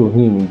happened to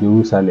him in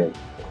Jerusalem.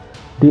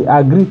 They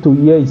agreed to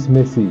hear his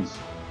message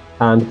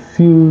and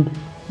filled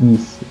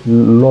his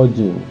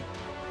lodging,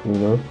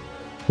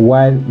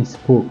 while he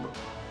spoke.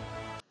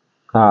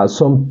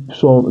 Some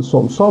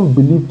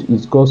believed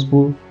his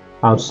gospel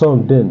and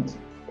some didn't.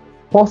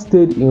 Paul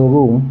stayed in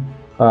Rome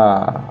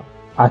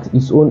at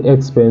his own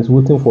expense,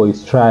 waiting for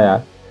his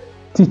trial,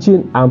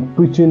 teaching and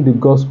preaching the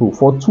gospel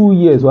for 2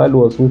 years while he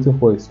was waiting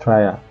for his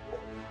trial.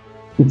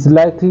 It's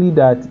likely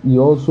that he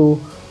also,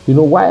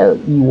 while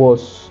he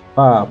was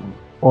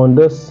on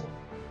this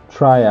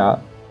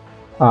trial,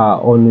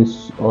 on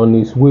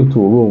his way to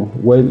Rome,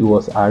 when he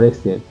was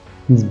arrested,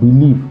 it's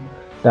believed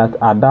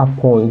that at that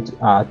point,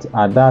 at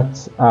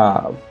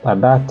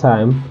that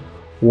time,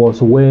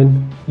 was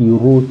when he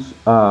wrote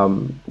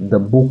the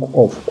book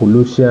of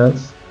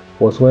Colossians,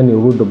 was when he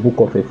wrote the book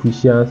of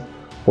Ephesians,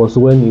 was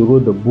when he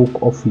wrote the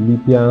book of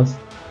Philippians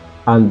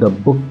and the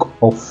book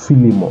of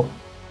Philemon,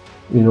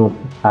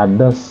 at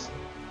this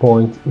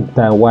point in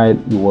time while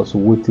he was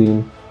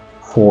waiting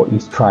for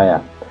his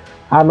trial.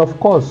 And of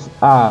course,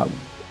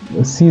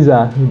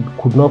 Caesar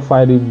could not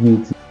find him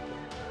guilty.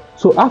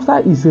 So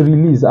after his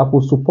release,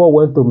 Apostle Paul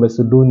went to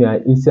Macedonia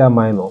and Asia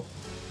Minor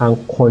and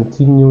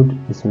continued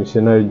his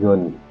missionary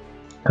journey.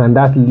 And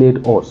that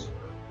led us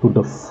to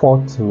the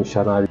 4th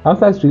missionary.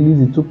 After his release,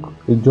 he took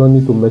a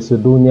journey to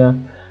Macedonia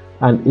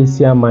and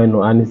Asia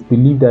Minor, and it's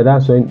believed that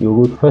that's when he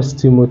wrote 1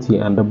 Timothy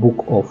and the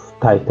book of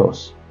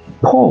Titus.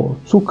 Paul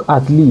took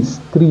at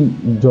least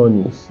 3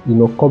 journeys,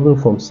 coming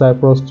from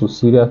Cyprus to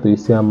Syria to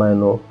Asia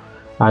Minor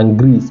and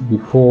Greece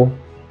before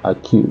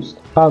accused.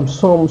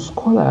 Some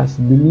scholars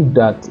believe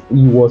that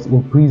he was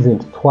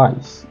imprisoned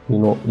twice,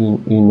 in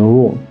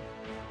Rome.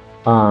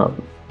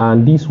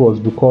 And this was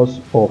because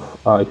of,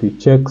 if you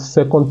check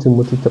 2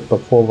 Timothy chapter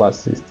 4 verse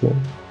 16,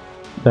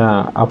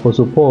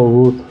 Apostle Paul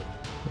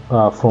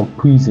wrote from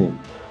prison,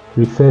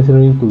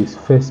 referring to his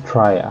first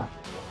trial.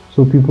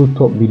 So people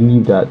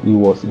believe that he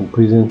was in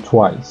prison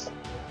twice.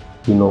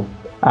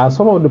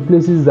 Some of the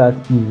places that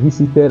he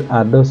visited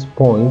at this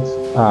point,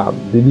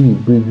 he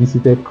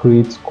visited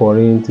Crete,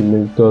 Corinth,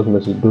 Miletus,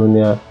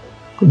 Macedonia.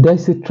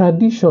 There's a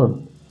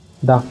tradition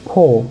that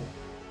Paul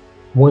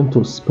went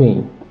to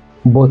Spain,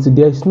 but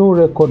there is no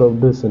record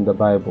of this in the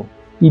Bible.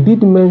 He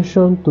did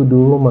mention to the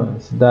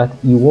Romans that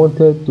he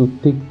wanted to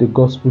take the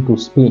gospel to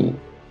Spain.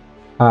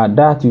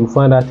 That you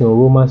find that in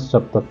Romans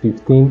chapter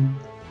 15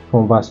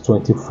 from verse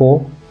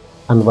 24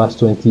 and verse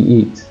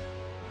 28.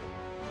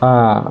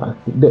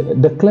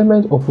 The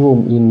Clement of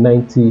Rome in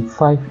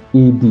 95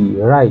 AD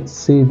writes,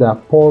 say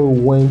that Paul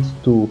went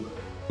to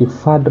the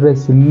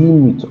farthest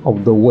limit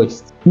of the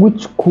West,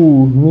 which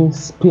could mean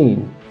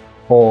Spain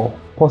or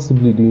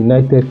possibly the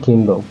United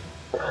Kingdom.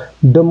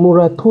 The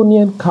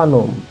Muratorian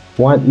canon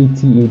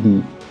 180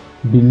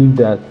 AD believed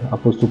that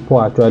Apostle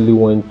Paul actually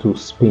went to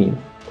Spain.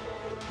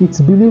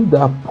 It's believed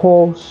that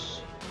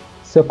Paul's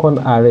second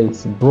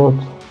arrest brought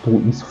to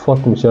his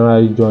 4th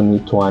missionary journey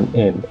to an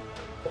end,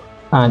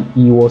 and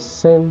he was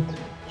sent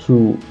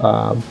to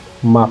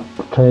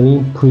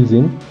Mactrane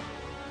prison,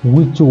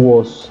 which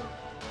was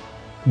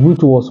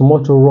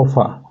much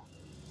rougher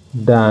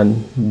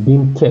than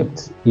being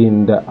kept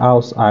in the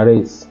house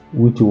arrest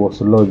which he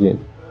was lodging.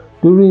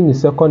 During the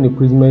second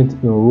imprisonment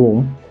in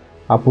Rome,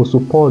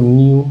 Apostle Paul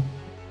knew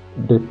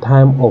the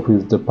time of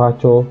his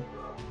departure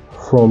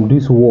from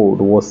this world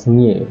was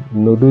near.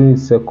 During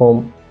his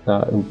second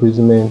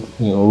imprisonment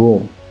in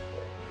Rome,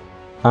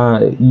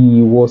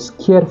 he was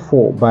cared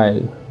for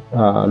by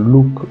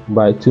Luke,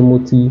 by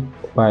Timothy,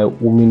 by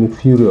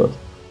Ominifurius.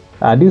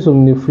 This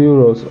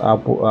Ominifurius,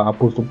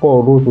 Apostle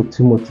Paul wrote to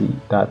Timothy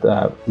that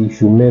he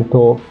should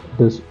mentor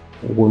this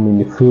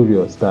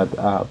Ominifurius,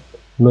 that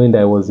knowing that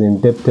he was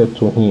indebted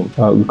to him.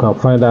 You can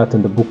find that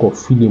in the book of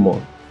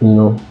Philemon.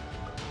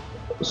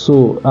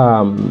 So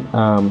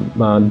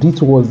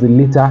this was the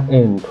later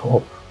end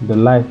of the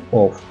life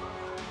of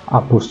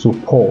Apostle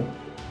Paul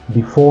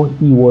before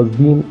he was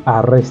being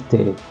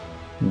arrested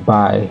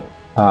by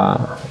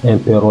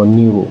Emperor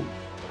Nero.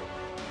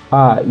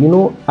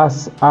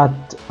 As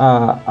at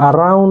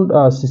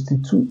around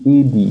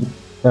 62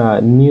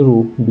 AD,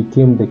 Nero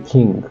became the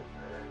king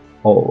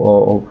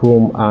of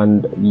Rome,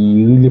 and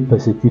he really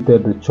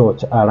persecuted the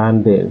church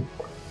around then.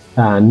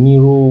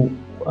 Nero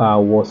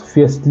was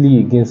fiercely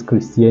against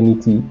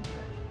Christianity,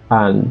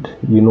 and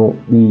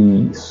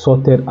he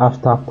sorted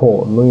after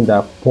Paul, knowing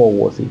that Paul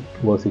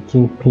was a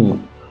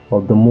kingpin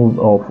of the move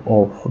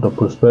of the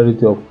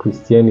prosperity of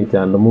Christianity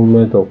and the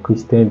movement of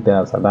Christianity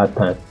at that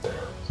time.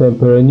 So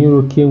Emperor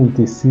Nero came with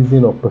a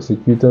season of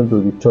persecution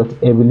to the church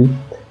heavily,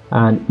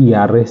 and he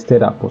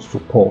arrested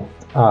Apostle Paul.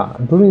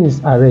 During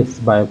his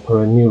arrest by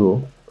Emperor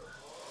Nero,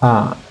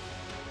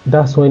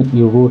 that's when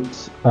he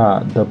wrote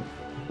the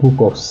book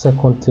of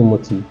 2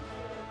 Timothy.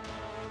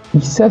 He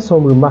said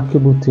some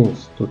remarkable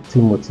things to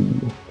Timothy.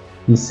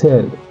 He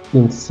said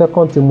in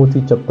 2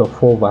 Timothy chapter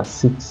 4 verse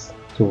 6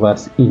 to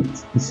verse 8,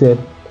 he said,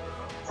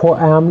 For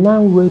I am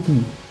now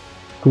ready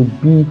to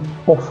be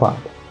offered,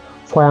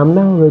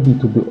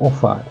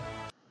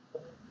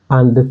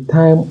 and the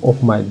time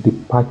of my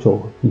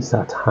departure is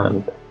at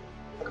hand.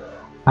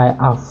 I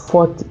have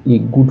fought a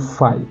good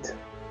fight.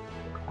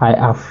 I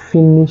have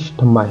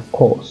finished my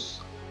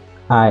course.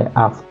 I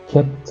have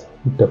kept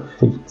the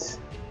faith.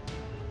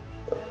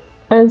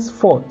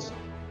 Henceforth,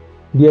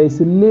 there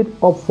is laid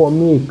up for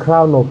me a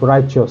crown of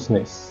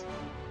righteousness,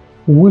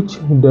 which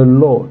the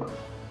Lord,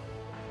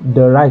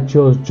 the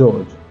righteous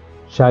judge,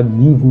 shall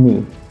give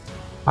me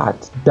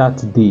at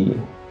that day,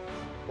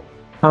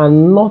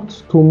 and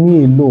not to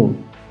me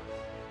alone,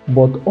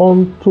 but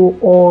unto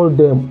all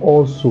them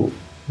also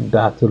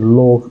that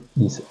love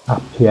is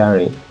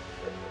appearing.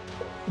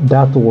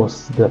 That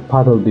was the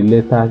part of the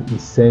letter he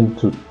sent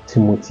to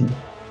Timothy.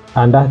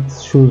 And that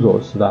shows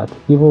us that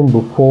even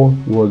before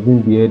he was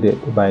being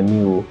beheaded by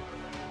Nero,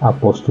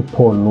 Apostle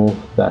Paul knows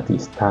that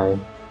his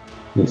time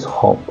is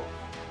up.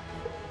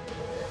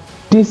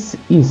 This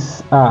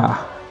is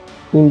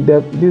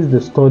this is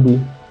the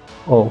study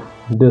of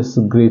this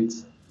great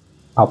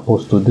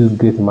apostle, this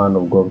great man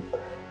of God,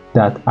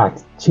 that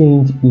had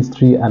changed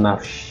history and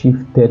have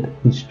shifted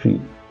history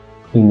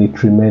in a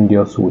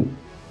tremendous way.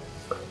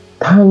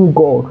 Thank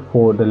God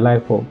for the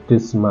life of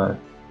this man,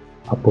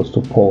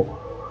 Apostle Paul,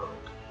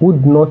 who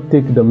did not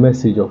take the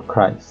message of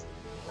Christ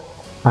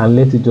and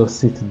let it just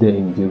sit there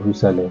in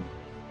Jerusalem,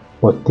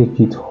 but take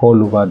it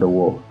all over the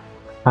world.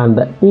 And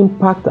the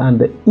impact and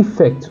the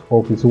effect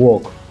of his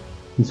work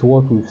is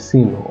what we've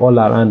seen all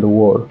around the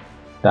world,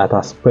 that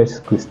has spread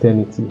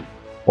Christianity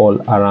all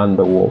around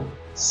the world.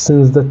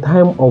 Since the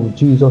time of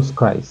Jesus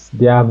Christ,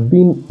 there have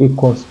been a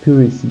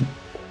conspiracy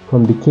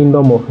from the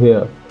kingdom of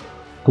hell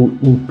to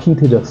impede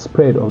the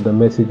spread of the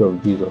message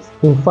of Jesus.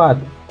 In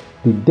fact,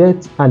 the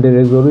death and the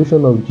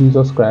resurrection of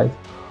Jesus Christ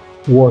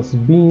was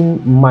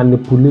being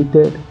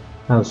manipulated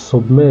and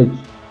submerged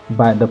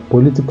by the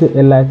political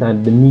elite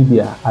and the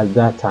media at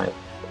that time.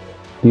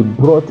 They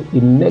brought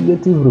a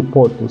negative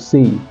report to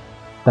say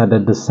that the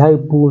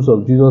disciples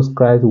of Jesus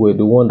Christ were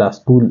the one that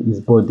stole his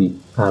body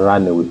and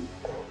ran away.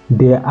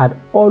 There had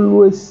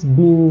always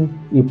been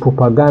a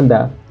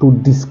propaganda to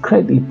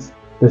discredit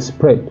the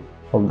spread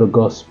of the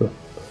gospel.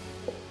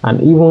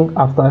 And even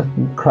after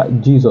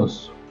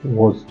Jesus'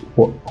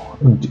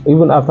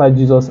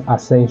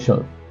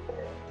 ascension,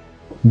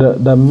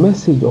 the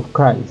message of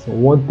Christ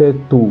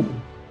wanted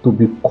to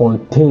be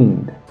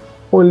contained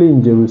only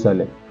in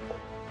Jerusalem.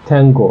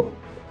 Thank God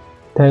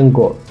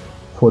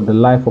for the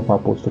life of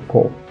Apostle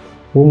Paul,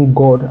 whom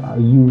God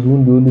used,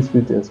 whom the Holy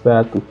Spirit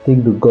inspired to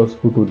take the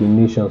gospel to the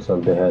nations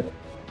of the earth.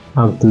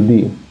 And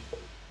today,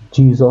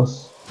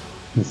 Jesus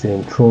is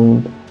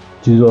enthroned,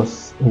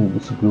 Jesus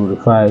is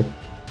glorified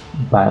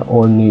by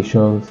all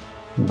nations,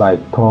 by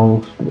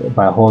all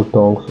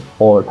tongues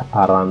all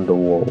around the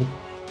world.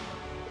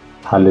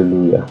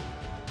 Hallelujah.